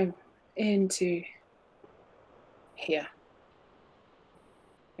 So into here.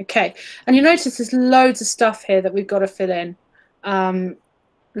 Okay, and you notice there's loads of stuff here that we've got to fill in.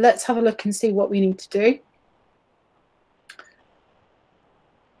 Let's have a look and see what we need to do.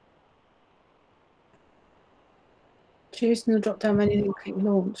 Choose in the drop-down menu and click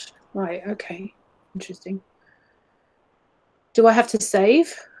launch. Right, okay, interesting. Do I have to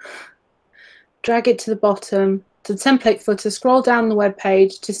save? Drag it to the bottom, to the template footer, scroll down the web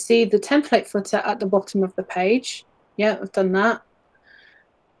page to see the template footer at the bottom of the page. Yeah, I've done that.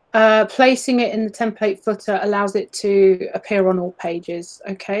 Placing it in the template footer allows it to appear on all pages.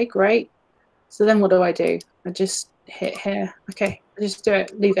 Okay, great. So then what do? I just hit here. Okay, I just do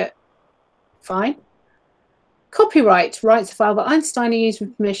it, leave it. Fine. Copyright, rights to file by Einstein are used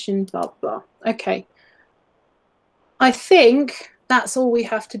with permission, blah, blah. Okay. I think that's all we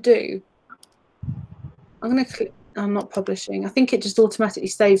have to do. I'm going to click, I'm not publishing. I think it just automatically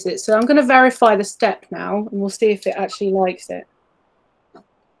saves it. So I'm going to verify the step now, and we'll see if it actually likes it.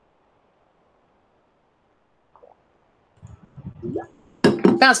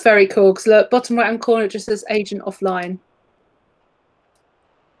 That's very cool, because look, bottom right hand corner, it just says agent offline.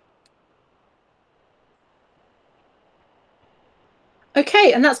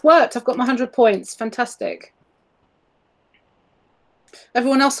 Okay, and that's worked. I've got my 100 points. Fantastic.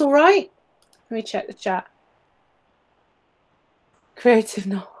 Everyone else all right? Let me check the chat. Creative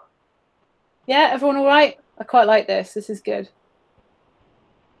no. Yeah, everyone all right? I quite like this. This is good.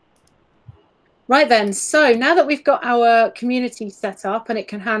 Right then, so now that we've got our community set up and it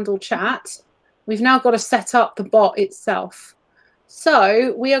can handle chat, we've now got to set up the bot itself.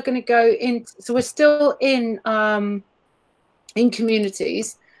 So we are going to go in. So we're still in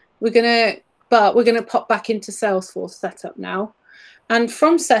communities. We're going to pop back into Salesforce setup now. And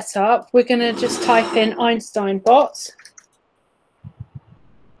from setup, we're going to just type in Einstein bot.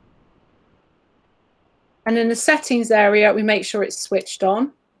 And in the settings area, we make sure it's switched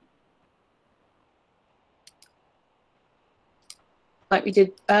on, like we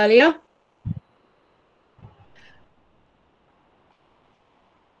did earlier.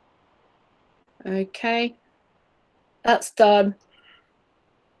 Okay, that's done.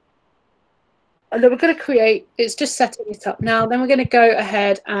 And then we're going to create, it's just setting it up now. Then we're going to go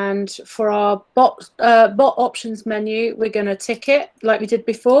ahead and for our bot options menu, we're going to tick it like we did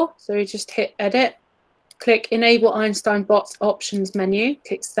before. So we just hit edit, click enable Einstein bots options menu,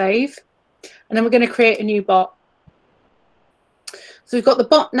 click save. And then we're going to create a new bot. So we've got the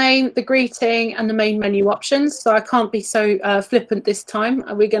bot name, the greeting, and the main menu options. So I can't be so flippant this time.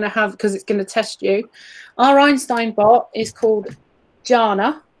 We're going to have, because it's going to test you. Our Einstein bot is called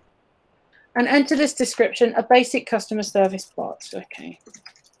Jana. And enter this description, a basic customer service bot. Okay.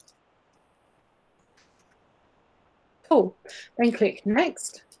 Cool. Then click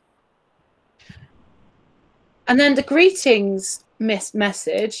next. And then the greetings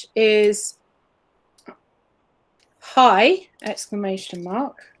message is hi, exclamation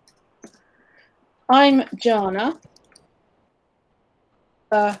mark. I'm Jana,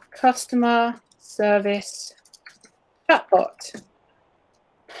 a customer service chatbot.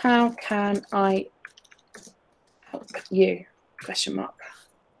 How can I help you? Question mark.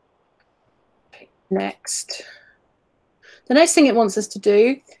 Okay, next. The next thing it wants us to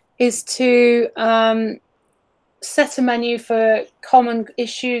do is to set a menu for common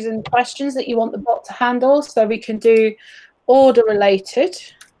issues and questions that you want the bot to handle. So we can do order related.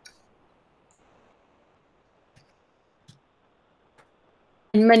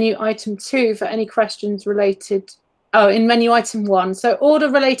 In menu item 2 for any questions related. Oh, in menu item 1. So order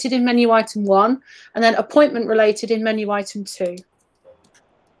related in menu item 1, and then appointment related in menu item 2. So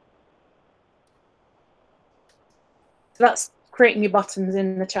that's creating your buttons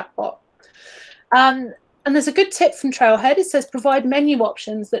in the chatbot. And there's a good tip from Trailhead. It says provide menu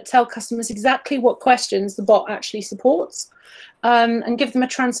options that tell customers exactly what questions the bot actually supports, and give them a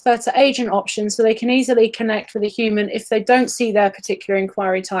transfer to agent option so they can easily connect with a human if they don't see their particular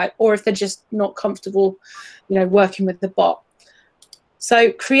inquiry type or if they're just not comfortable, working with the bot.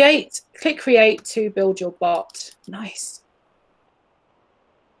 So click create to build your bot. Nice.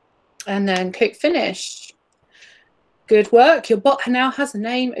 And then click finish. Good work. Your bot now has a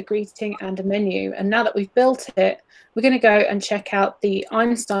name, a greeting, and a menu. And now that we've built it, we're going to go and check out the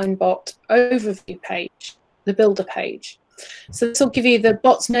Einstein bot overview page, the builder page. So this will give you the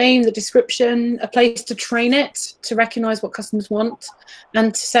bot's name, the description, a place to train it to recognize what customers want,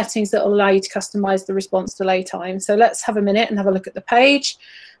 and settings that will allow you to customize the response delay time. So let's have a minute and have a look at the page.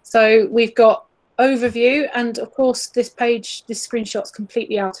 So we've got overview, and of course this page, this screenshot's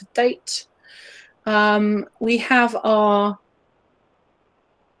completely out of date. We have our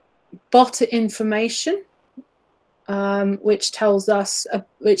bot information, which tells us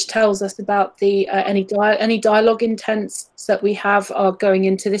about the any dialogue intents that we have are going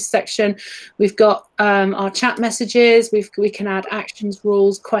into this section. We've got our chat messages. We can add actions,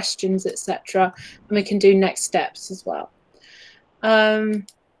 rules, questions, etc., and we can do next steps as well.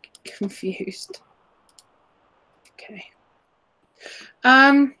 Confused. Okay.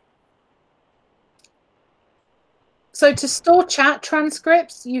 So to store chat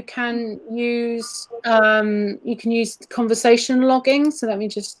transcripts, you can use conversation logging. So let me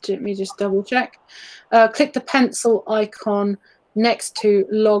just double check. Click the pencil icon next to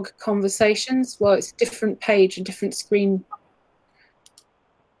log conversations. Well, it's a different page, a different screen.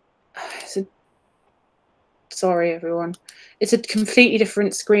 Sorry, everyone. It's a completely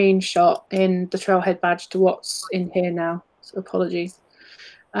different screenshot in the Trailhead badge to what's in here now. So apologies.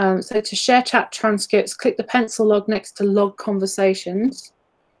 So to share chat transcripts, click the pencil log next to log conversations.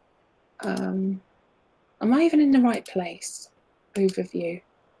 Am I even in the right place? Overview.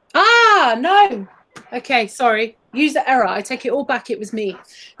 Ah, no. Okay, sorry. User error. I take it all back. It was me.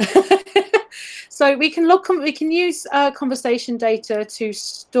 So we can use conversation data to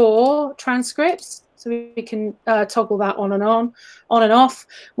store transcripts. So we can toggle that on and off.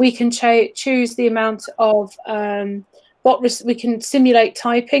 We can choose the amount of we can simulate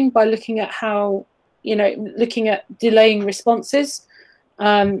typing by looking at looking at delaying responses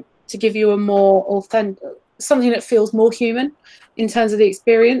to give you a more authentic, something that feels more human in terms of the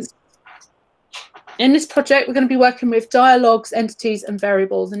experience. In this project, we're going to be working with dialogues, entities, and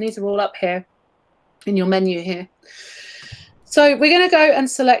variables, and these are all up here in your menu here. So we're going to go and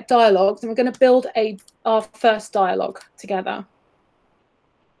select dialogues, and we're going to build our first dialogue together.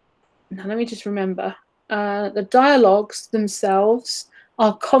 Now, let me just remember. The dialogues themselves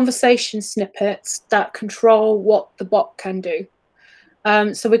are conversation snippets that control what the bot can do.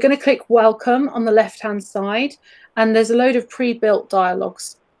 So we're going to click welcome on the left-hand side, and there's a load of pre-built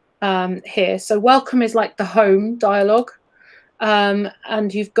dialogues here. So welcome is like the home dialogue,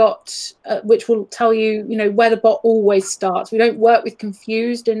 and you've got which will tell you, where the bot always starts. We don't work with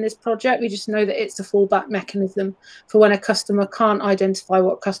confused in this project. We just know that it's a fallback mechanism for when a customer can't identify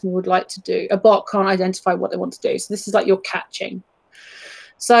what a customer would like to do. A bot can't identify what they want to do. So this is like your catching.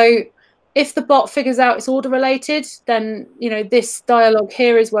 So if the bot figures out it's order related, then this dialogue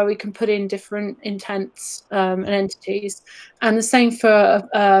here is where we can put in different intents and entities, and the same for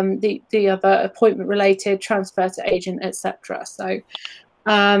the other appointment related, transfer to agent, etc. So,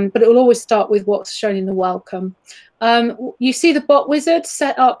 but it will always start with what's shown in the welcome. You see the bot wizard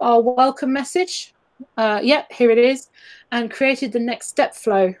set up our welcome message. Yep, here it is, and created the next step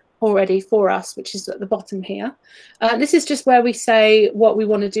flow already for us, which is at the bottom here. This is just where we say what we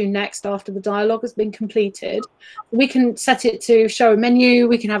want to do next after the dialogue has been completed. We can set it to show a menu,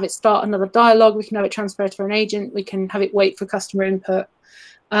 we can have it start another dialogue, we can have it transfer to an agent, we can have it wait for customer input.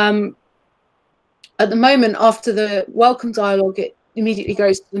 At the moment, after the welcome dialogue, it immediately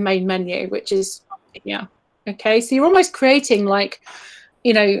goes to the main menu, which is, yeah, okay. So you're almost creating like,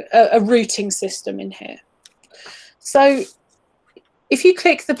 a routing system in here. So if you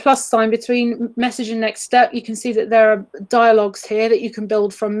click the plus sign between message and next step, you can see that there are dialogues here that you can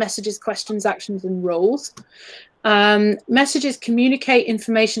build from messages, questions, actions, and rules. Messages communicate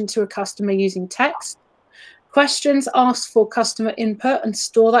information to a customer using text. Questions ask for customer input and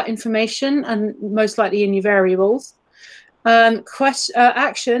store that information, and most likely in your variables.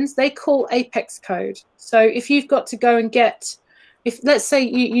 Actions, they call Apex code. So if you've got to go and let's say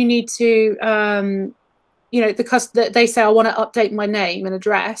you need to, they say, I want to update my name and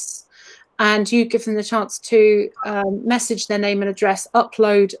address, and you give them the chance to message their name and address,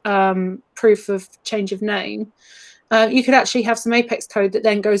 upload proof of change of name. You could actually have some Apex code that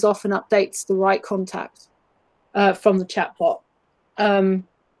then goes off and updates the right contact from the chatbot.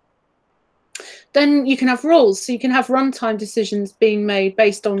 Then you can have rules. So you can have runtime decisions being made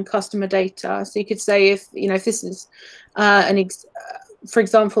based on customer data. So you could say if this is for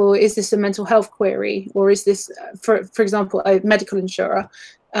example, is this a mental health query, or is this, for example, a medical insurer,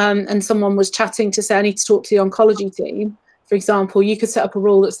 and someone was chatting to say, I need to talk to the oncology team, for example, you could set up a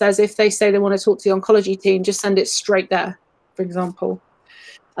rule that says if they say they want to talk to the oncology team, just send it straight there, for example.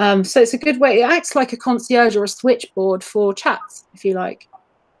 So it's a good way. It acts like a concierge or a switchboard for chats, if you like,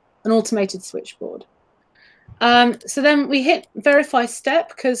 an automated switchboard. So then we hit verify step,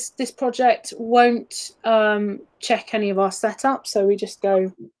 because this project won't check any of our setup. So we just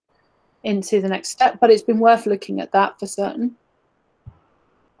go into the next step, but it's been worth looking at that for certain.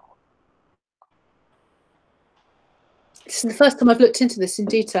 This is the first time I've looked into this in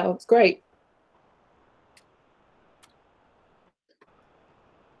detail. It's great.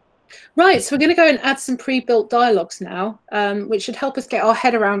 Right, so we're going to go and add some pre-built dialogues now, which should help us get our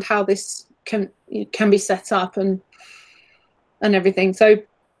head around how this can be set up and everything. So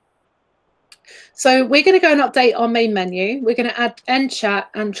we're going to go and update our main menu. We're going to add end chat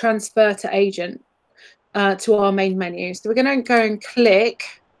and transfer to agent to our main menu. So we're going to go and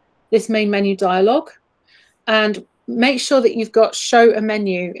click this main menu dialog, and make sure that you've got show a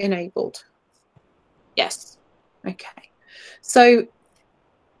menu enabled. Yes. Okay. So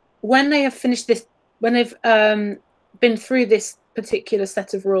when they have finished this, when they've been through this particular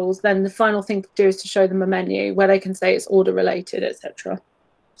set of rules, then the final thing to do is to show them a menu where they can say it's order related, etc.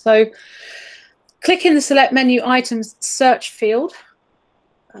 So click in the select menu items search field.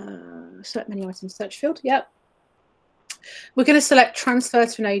 Select menu items search field. Yep. We're going to select transfer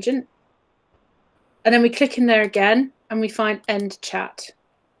to an agent, and then we click in there again and we find end chat.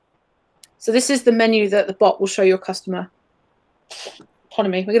 So this is the menu that the bot will show your customer.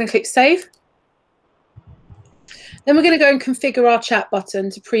 Pardon me. We're going to click save. Then we're going to go and configure our chat button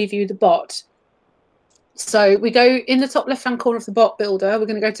to preview the bot. So we go in the top left-hand corner of the bot builder. We're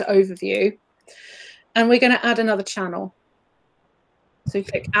going to go to overview, and we're going to add another channel. So we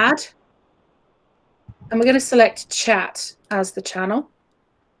click add, and we're going to select chat as the channel.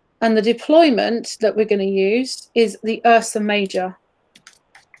 And the deployment that we're going to use is the Ursa Major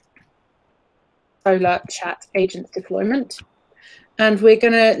Solar Chat Agent deployment. And we're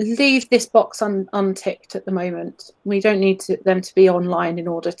going to leave this box unticked at the moment. We don't need them to be online in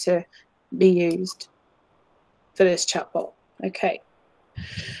order to be used for this chatbot. Okay.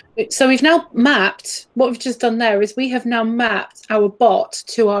 So we've now mapped, what we've just done there is we have now mapped our bot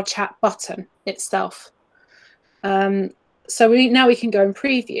to our chat button itself. So now we can go and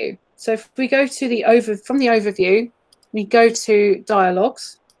preview. So if we go to from the overview, we go to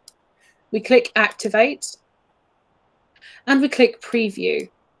dialogues, we click activate, and we click preview.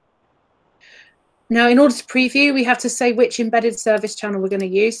 Now, in order to preview, we have to say which embedded service channel we're going to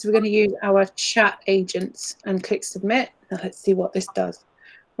use. So we're going to use our chat agents and click submit. Now let's see what this does.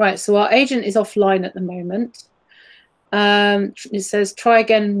 Right, so our agent is offline at the moment. It says try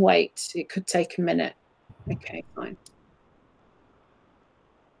again and wait. It could take a minute. Okay, fine.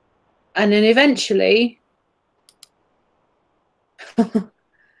 And then eventually,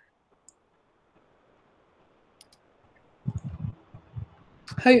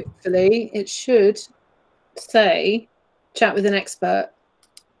 hopefully it should say chat with an expert.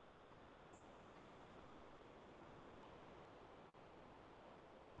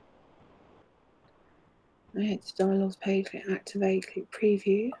 Right, dialogues page, click activate, click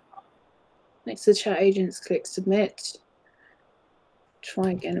preview. Next to the chat agents, click submit.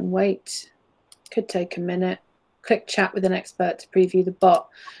 Try again and wait. Could take a minute. Click chat with an expert to preview the bot.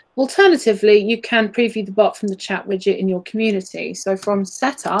 Alternatively, you can preview the bot from the chat widget in your community. So from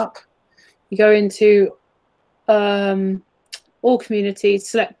setup, you go into all communities,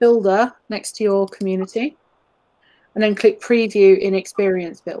 select builder next to your community, and then click preview in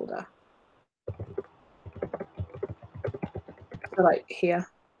experience builder. So like here.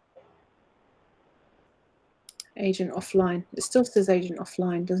 Agent offline. It still says agent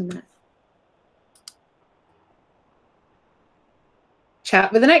offline, doesn't it?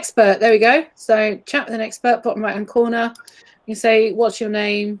 Chat with an expert. There we go. So chat with an expert, bottom right hand corner. You say, what's your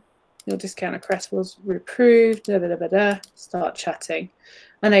name? Your discount request was approved. Da, da, da, da, da. Start chatting.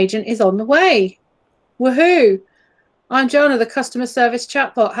 An agent is on the way. Woohoo! I'm Jonah, the customer service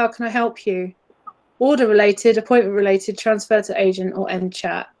chatbot. How can I help you? Order related, appointment related, transfer to agent, or end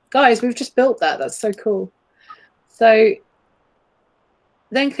chat. Guys, we've just built that. That's so cool. So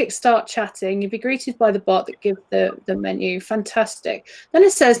then click start chatting. You'll be greeted by the bot that gives the menu. Fantastic. Then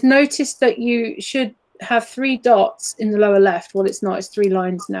it says, notice that you should have 3 dots in the lower left. Well, it's not. It's 3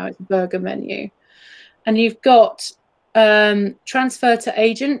 lines now. It's a burger menu. And you've got transfer to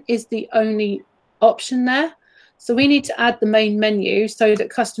agent is the only option there. So we need to add the main menu so that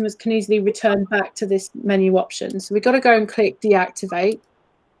customers can easily return back to this menu option. So we've got to go and click deactivate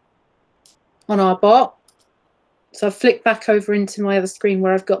on our bot. So I've flicked back over into my other screen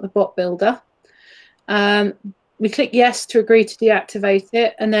where I've got the bot builder. We click yes to agree to deactivate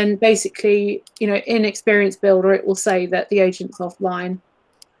it. And then basically, you know, in Experience Builder, it will say that the agent's offline.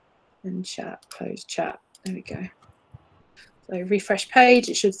 And chat, close chat. There we go. So refresh page,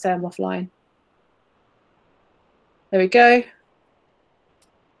 it should say I'm offline. There we go.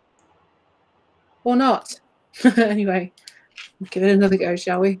 Or not. Anyway, give it another go,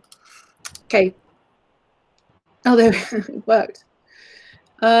 shall we? Okay. Oh, there it worked.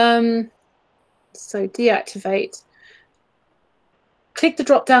 So deactivate. Click the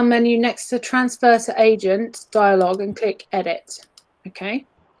drop-down menu next to transfer to agent dialog and click edit. Okay.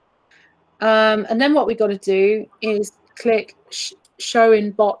 And then what we got to do is click show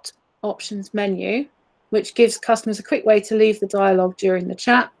in bot options menu, which gives customers a quick way to leave the dialogue during the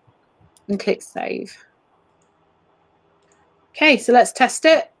chat, and click save. Okay, so let's test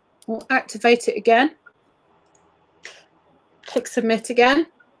it. We'll activate it again. Click submit again.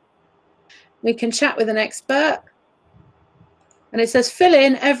 We can chat with an expert. And it says fill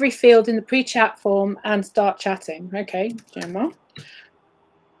in every field in the pre-chat form and start chatting. Okay, Gemma.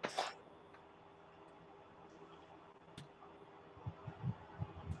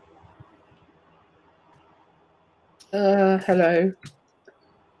 Hello.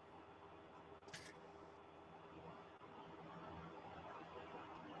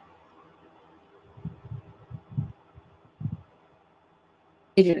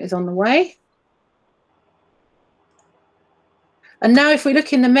 Agent is on the way. And now if we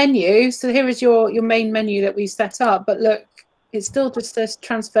look in the menu, so here is your main menu that we set up, but look, it still just says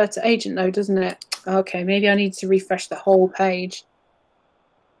transfer to agent though, doesn't it? Okay, maybe I need to refresh the whole page.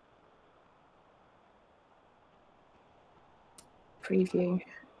 Preview.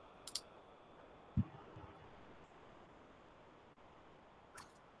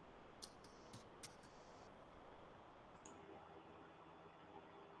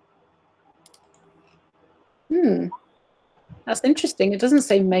 That's interesting. It doesn't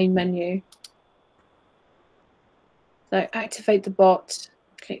say main menu. So activate the bot,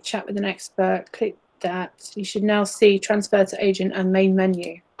 click chat with an expert, click that. You should now see transfer to agent and main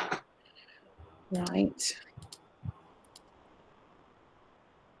menu. Right.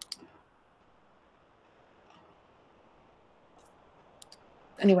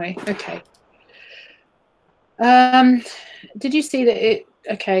 Anyway, okay. Did you see that it,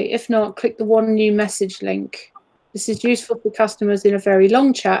 okay, if not, click the one new message link. This is useful for customers in a very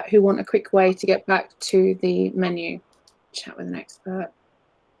long chat who want a quick way to get back to the menu. Chat with an expert.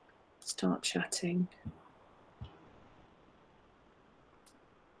 Start chatting.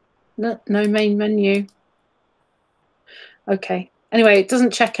 No main menu. Okay. Anyway, it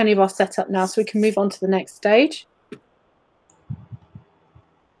doesn't check any of our setup now, so we can move on to the next stage.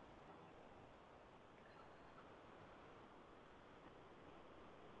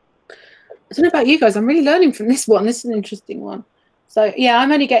 I don't know about you guys. I'm really learning from this one. This is an interesting one. So yeah,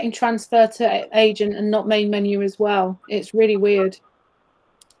 I'm only getting transfer to agent and not main menu as well. It's really weird.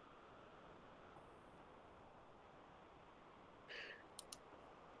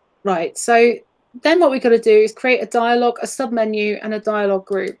 Right. So then what we've got to do is create a dialogue, a submenu, and a dialogue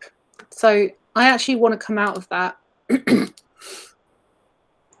group. So I actually want to come out of that.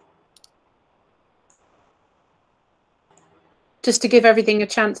 Just to give everything a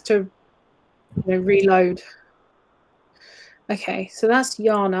chance to reload. Okay, so that's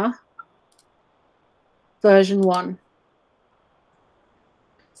Yana version 1.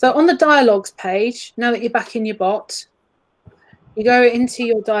 So on the dialogues page, now that you're back in your bot, you go into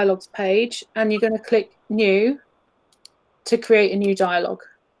your dialogues page and you're going to click new to create a new dialogue.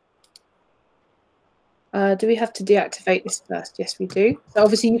 Do we have to deactivate this first? Yes, we do. So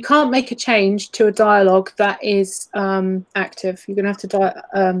obviously you can't make a change to a dialogue that is active. You're going to have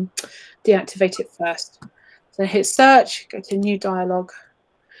to deactivate it first. So hit search, go to new dialogue.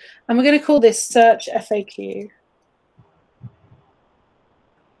 And we're going to call this search FAQ.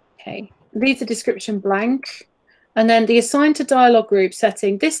 Okay, leave the description blank. And then the assign to dialogue group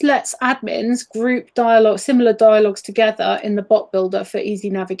setting. This lets admins group dialogue, similar dialogues together in the bot builder for easy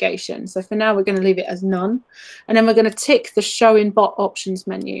navigation. So for now, we're going to leave it as none. And then we're going to tick the show in bot options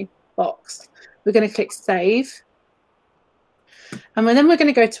menu box. We're going to click save. And then we're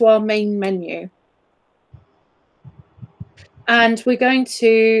going to go to our main menu. And we're going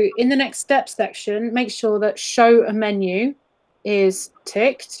to, in the next step section, make sure that show a menu is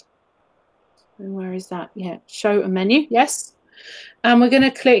ticked. And where is that? Yeah, show a menu, yes. And we're going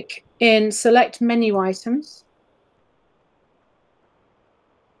to click in select menu items.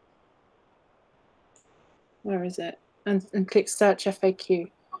 Where is it? And click search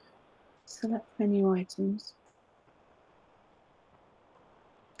FAQ. Select menu items.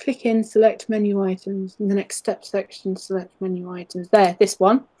 Click in select menu items. In the next step section, select menu items. There, this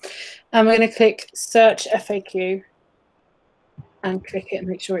one. And we're going to click search FAQ and click it and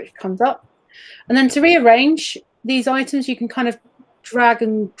make sure it comes up. And then to rearrange these items, you can kind of drag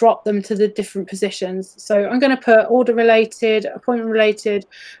and drop them to the different positions. So I'm going to put order related, appointment related.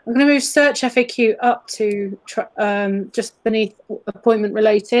 I'm going to move search FAQ up to just beneath appointment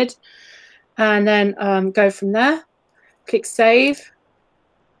related, and then go from there. Click save.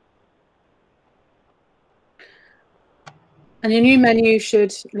 And your new menu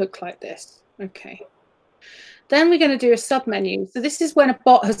should look like this. Okay. Then we're going to do a sub-menu. So this is when a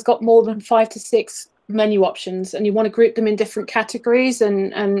bot has got more than 5 to 6 menu options, and you want to group them in different categories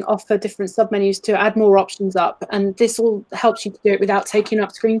and offer different sub-menus to add more options up. And this all helps you to do it without taking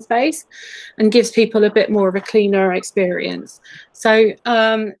up screen space and gives people a bit more of a cleaner experience. So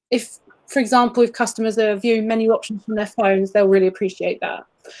if, for example, if customers are viewing menu options from their phones, they'll really appreciate that.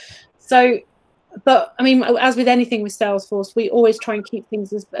 So but I mean, as with anything with Salesforce, we always try and keep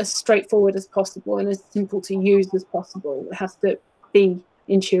things as straightforward as possible and as simple to use as possible. It has to be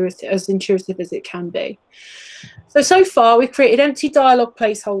intuitive as it can be. So far, we've created empty dialogue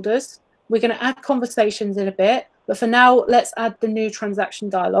placeholders. We're going to add conversations in a bit, but for now, let's add the new transaction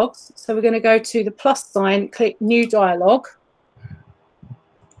dialogues. So we're going to go to the plus sign, click New Dialogue,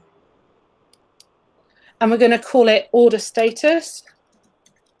 and we're going to call it Order Status.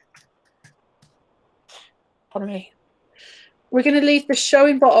 Pardon me. We're going to leave the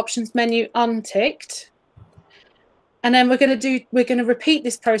Showing Bot Options menu unticked. And then we're going to repeat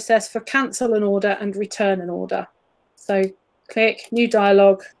this process for cancel an order and return an order. So click New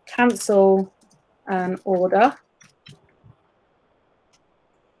Dialogue, cancel an order.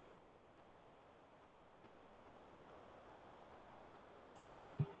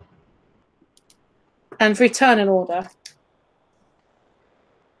 And return an order.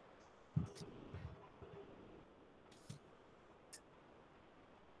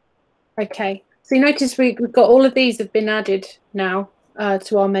 Okay, so you notice we've got all of these have been added now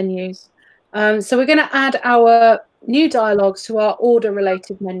to our menus. So we're going to add our new dialogues to our order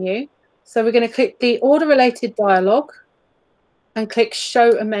related menu. So we're going to click the order related dialogue and click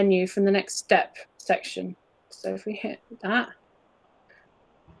show a menu from the next step section. So if we hit that,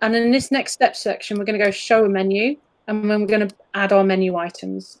 and in this next step section, we're going to go show a menu, and then we're going to add our menu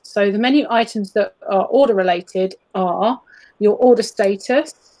items. So the menu items that are order related are your order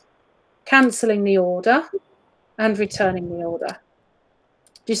status, cancelling the order, and returning the order.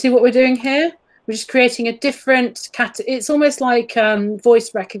 Do you see what we're doing here? We're just creating a different category. It's almost like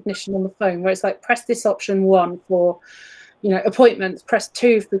voice recognition on the phone, where it's like press this option 1 for, appointments, press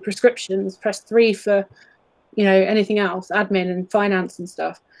 2 for prescriptions, press 3 for, anything else, admin and finance and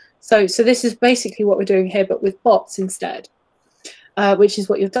stuff. So this is basically what we're doing here, but with bots instead, which is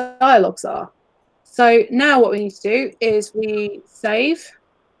what your dialogues are. So now what we need to do is we save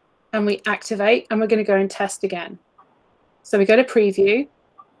and we activate, and we're going to go and test again. So we go to preview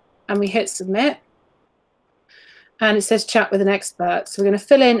and we hit submit, and it says chat with an expert. So we're going to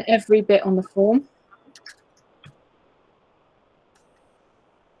fill in every bit on the form.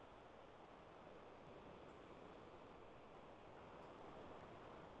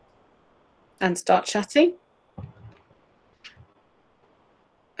 And start chatting.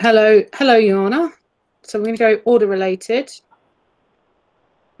 Hello, Joanna. So we're going to go order related.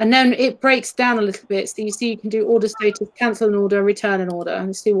 And then it breaks down a little bit. So you see you can do order status, cancel an order, return an order,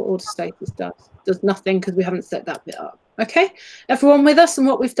 and see what order status does. Does nothing because we haven't set that bit up. Okay, everyone with us and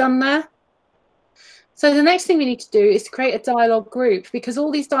what we've done there? So the next thing we need to do is to create a dialogue group, because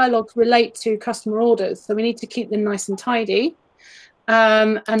all these dialogues relate to customer orders. So we need to keep them nice and tidy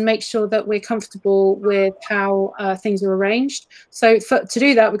and make sure that we're comfortable with how things are arranged. So to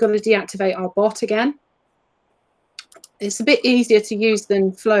do that, we've got to deactivate our bot again. It's a bit easier to use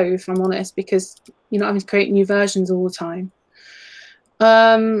than Flow, if I'm honest, because you're not having to create new versions all the time.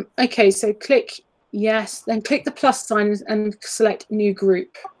 Okay, so click yes, then click the plus sign and select new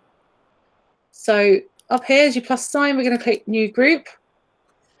group. So up here is your plus sign. We're going to click new group,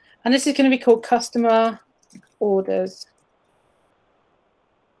 and this is going to be called customer orders.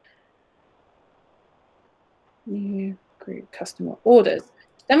 New group, customer orders.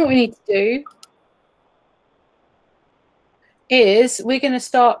 Then what we need to do is we're going to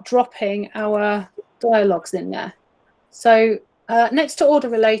start dropping our dialogues in there. So next to order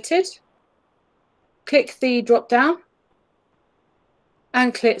related, click the drop down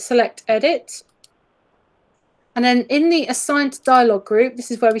and click select edit. And then in the assigned dialogue group,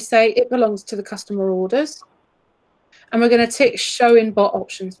 this is where we say it belongs to the customer orders. And we're going to tick show in bot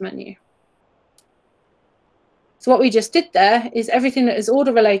options menu. So what we just did there is everything that is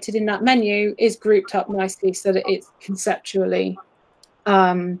order related in that menu is grouped up nicely so that it's conceptually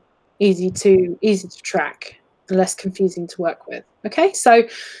easy to track and less confusing to work with. Okay, so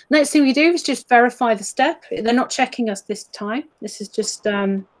next thing we do is just verify the step. They're not checking us this time. This is just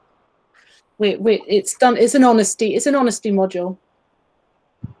it's done. It's an honesty module.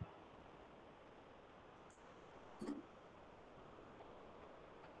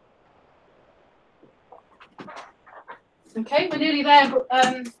 Okay, we're nearly there,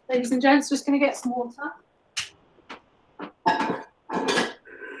 ladies and gents. Just going to get some water.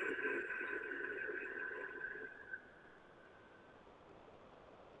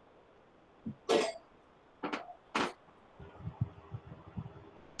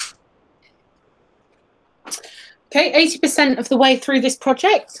 Okay, 80% of the way through this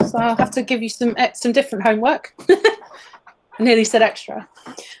project, so I'll have to give you some different homework. nearly said extra.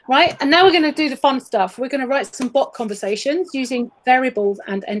 Right, and now we're going to do the fun stuff. We're going to write some bot conversations using variables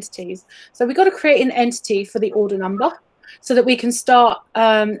and entities. So we've got to create an entity for the order number so that we can start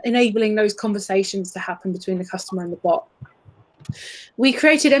enabling those conversations to happen between the customer and the bot. We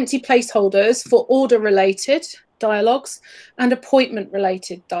created empty placeholders for order-related dialogues and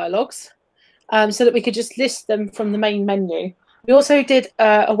appointment-related dialogues so that we could just list them from the main menu. We also did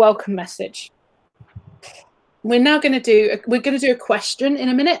a welcome message. We're now going to do a question in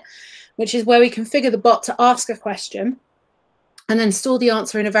a minute, which is where we configure the bot to ask a question and then store the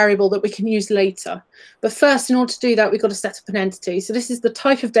answer in a variable that we can use later. But first, in order to do that, we've got to set up an entity. So this is the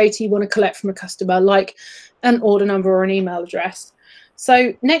type of data you want to collect from a customer, like an order number or an email address.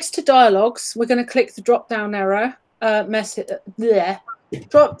 So next to dialogues, we're going to click the drop-down arrow,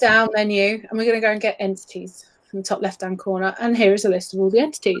 drop-down menu, and we're going to go and get entities from the top left-hand corner. And here is a list of all the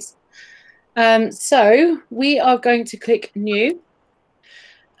entities. So we are going to click new,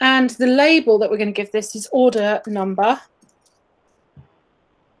 and the label that we're going to give this is order number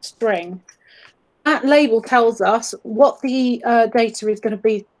string. That label tells us what the data is going to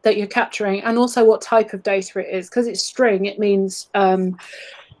be that you're capturing, and also what type of data it is. Because it's string, it means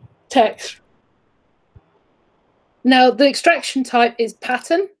text. Now the extraction type is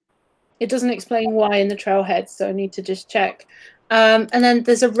pattern. It doesn't explain why in the trailhead, so I need to just check. And then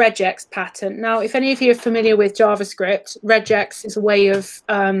there's a regex pattern. Now, if any of you are familiar with JavaScript, regex is a way of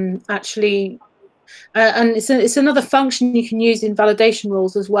actually, and it's another function you can use in validation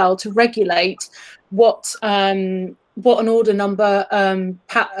rules as well to regulate what an order number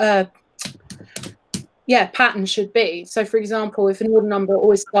pattern should be. So, for example, if an order number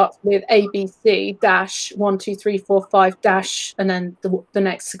always starts with ABC dash 1 2 3 4 5 dash and then the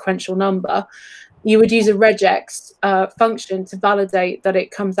next sequential number, you would use a regex function to validate that it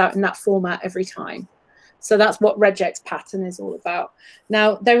comes out in that format every time. So that's what regex pattern is all about.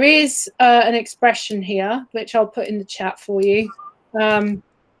 Now, there is an expression here, which I'll put in the chat for you, that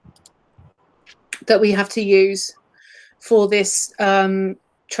we have to use for this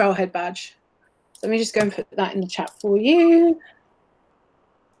trailhead badge. So let me just go and put that in the chat for you.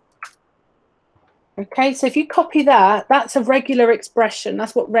 Okay, so if you copy that, that's a regular expression.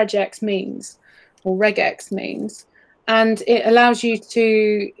 That's what regex means, or regex means. And it allows you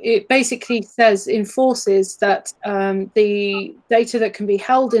to, it basically enforces that the data that can be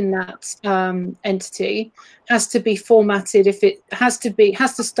held in that entity has to be formatted. If it has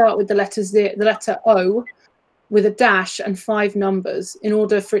to start with the letter O with a dash and 5 numbers in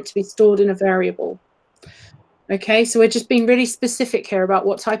order for it to be stored in a variable. Okay, so we're just being really specific here about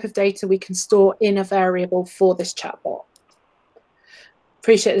what type of data we can store in a variable for this chatbot.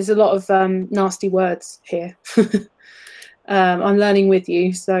 Appreciate there's a lot of nasty words here. I'm learning with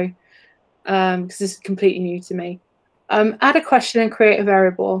you, so because this is completely new to me. Add a question and create a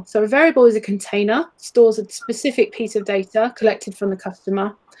variable. So a variable is a container, stores a specific piece of data collected from the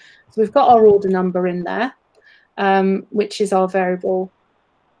customer. So we've got our order number in there, which is our variable.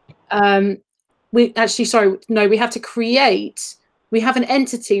 We have to create, we have an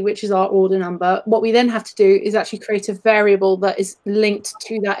entity, which is our order number. What we then have to do is actually create a variable that is linked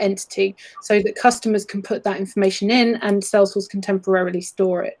to that entity so that customers can put that information in and Salesforce can temporarily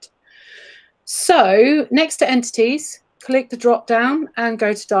store it. So next to entities, click the drop down and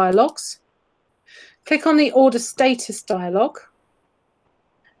go to dialogues. Click on the order status dialog.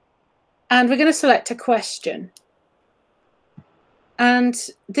 And we're going to select a question. And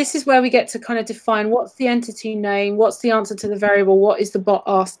this is where we get to kind of define what's the entity name, what's the answer to the variable, what is the bot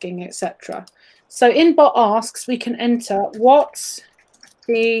asking, etc. So in bot asks, we can enter what's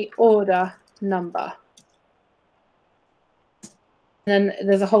the order number. And then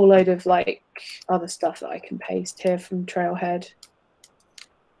there's a whole load of like other stuff that I can paste here from Trailhead.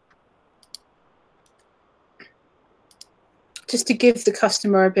 Just to give the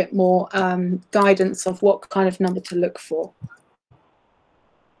customer a bit more guidance of what kind of number to look for.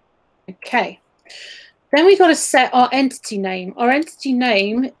 Okay, then we've got to set our entity name. Our entity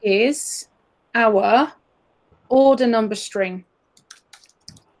name is our order number string.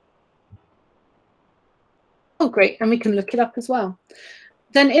 Oh, great, and we can look it up as well.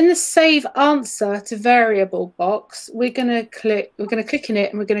 Then in the save answer to variable box, we're going to click in it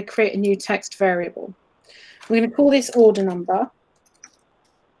and we're going to create a new text variable. We're going to call this order number.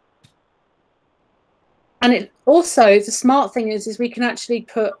 And it also, the smart thing is we can actually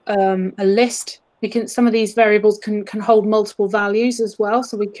put a list. Some of these variables can hold multiple values as well,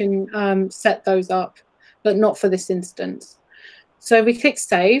 so we can set those up, but not for this instance. So we click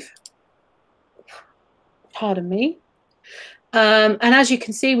save. Pardon me. And as you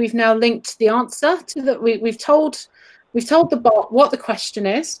can see, we've now linked the answer to that. We've told We've told the bot what the question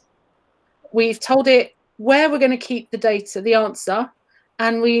is. We've told it where we're going to keep the data, the answer,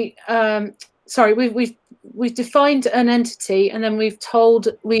 and we've defined an entity, and then we've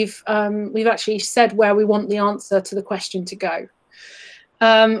actually said where we want the answer to the question to go.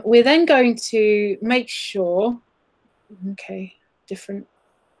 We're then going to make sure, okay, different,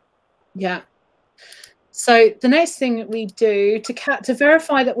 yeah. So the next thing that we do to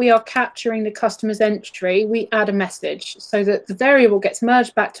verify that we are capturing the customer's entry, we add a message so that the variable gets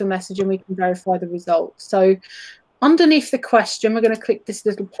merged back to a message and we can verify the result. So underneath the question, we're going to click this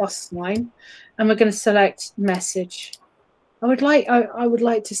little plus sign and we're going to select message. I would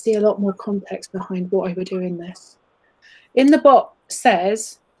like to see a lot more context behind why we're doing this. In the bot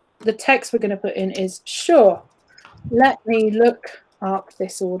says, the text we're going to put in is, sure, let me look up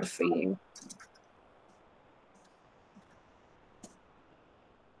this order for you.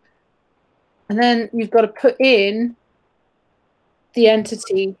 And then you've got to put in the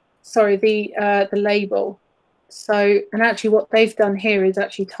entity, sorry, the label. So, and actually what they've done here is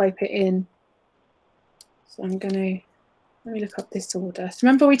actually type it in. So I'm going to, let me look up this order. So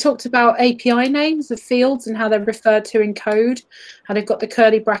remember we talked about API names of fields and how they're referred to in code, how they've got the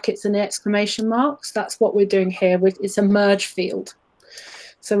curly brackets and the exclamation marks. That's what we're doing here. It's a merge field.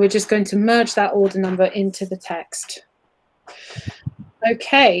 So we're just going to merge that order number into the text.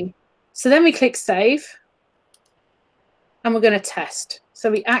 Okay. So then we click save and we're going to test. So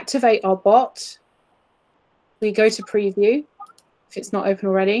we activate our bot. We go to preview if it's not open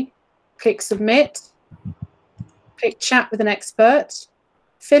already. Click submit. Click chat with an expert.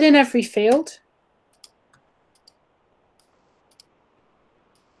 Fill in every field.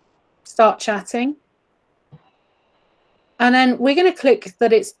 Start chatting. And then we're going to click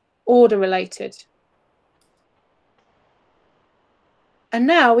that it's order related. And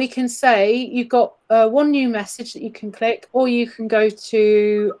now we can say you've got one new message that you can click, or you can go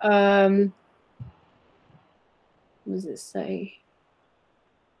to, what does it say?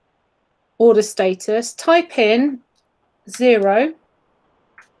 Order status. Type in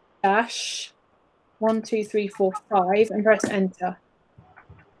 0-12345 and press enter.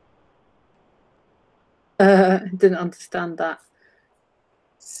 Didn't understand that.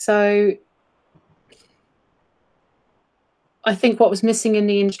 So I think what was missing in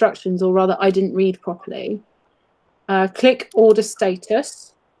the instructions, or rather I didn't read properly. Click order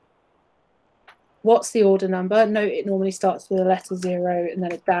status. What's the order number? No, it normally starts with a letter 0 and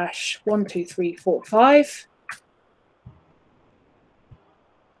then a dash, 12345.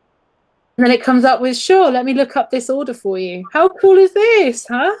 And then it comes up with, sure, let me look up this order for you. How cool is this,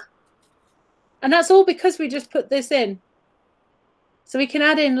 huh? And that's all because we just put this in. So we can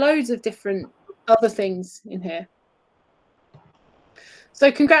add in loads of different other things in here. So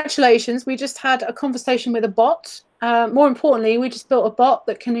congratulations, we just had a conversation with a bot. More importantly, we just built a bot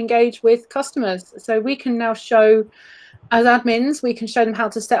that can engage with customers. So we can now show, as admins, we can show them how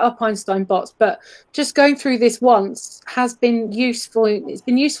to set up Einstein bots. But just going through this once has been useful. It's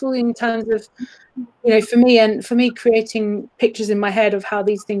been useful in terms of, you know, for me creating pictures in my head of how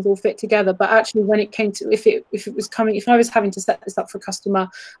these things all fit together. But actually, when it came to if I was having to set this up for a customer,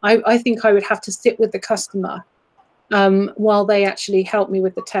 I think I would have to sit with the customer while they actually help me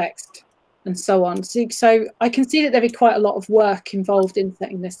with the text and so on. So I can see that there'd be quite a lot of work involved in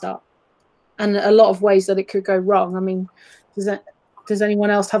setting this up and a lot of ways that it could go wrong. I mean, does anyone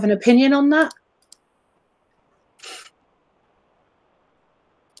else have an opinion on that?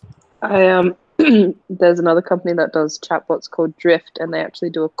 There's another company that does chatbots called Drift, and they actually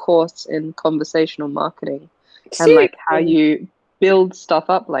do a course in conversational marketing and like how you build stuff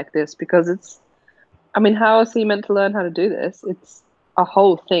up like this, because it's, I mean, how else are you meant to learn how to do this? It's a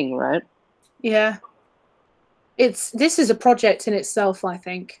whole thing, right? Yeah. This is a project in itself, I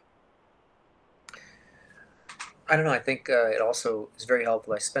think. I don't know. I think it also is very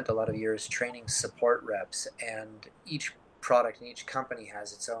helpful. I spent a lot of years training support reps, and each product and each company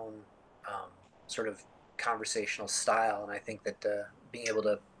has its own sort of conversational style, and I think that being able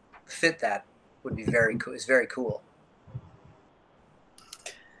to fit that would be very cool. Is very cool.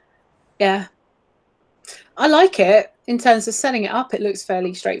 Yeah. I like it. In terms of setting it up, it looks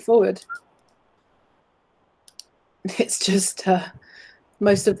fairly straightforward. It's just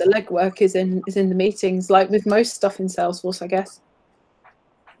most of the legwork is in the meetings, like with most stuff in Salesforce, I guess.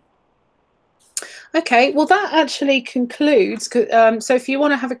 Okay, well that actually concludes. So if you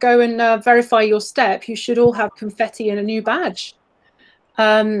want to have a go and verify your step, you should all have confetti and a new badge.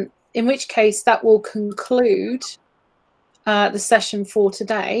 In which case that will conclude the session for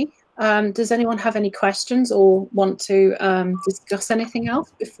today. Does anyone have any questions or want to discuss anything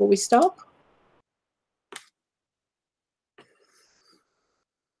else before we stop?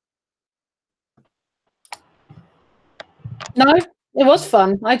 No, it was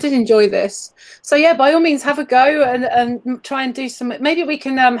fun. I did enjoy this. So yeah, by all means, have a go and try and do some. Maybe we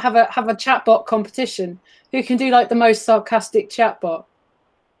can have a chatbot competition. Who can do like the most sarcastic chatbot?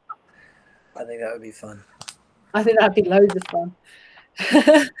 I think that would be fun. I think that'd be loads of fun.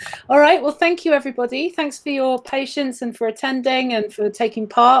 All right. Well, thank you, everybody. Thanks for your patience and for attending and for taking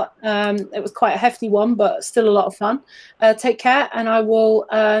part. It was quite a hefty one, but still a lot of fun. Take care, and I will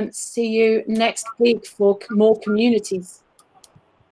see you next week for more communities.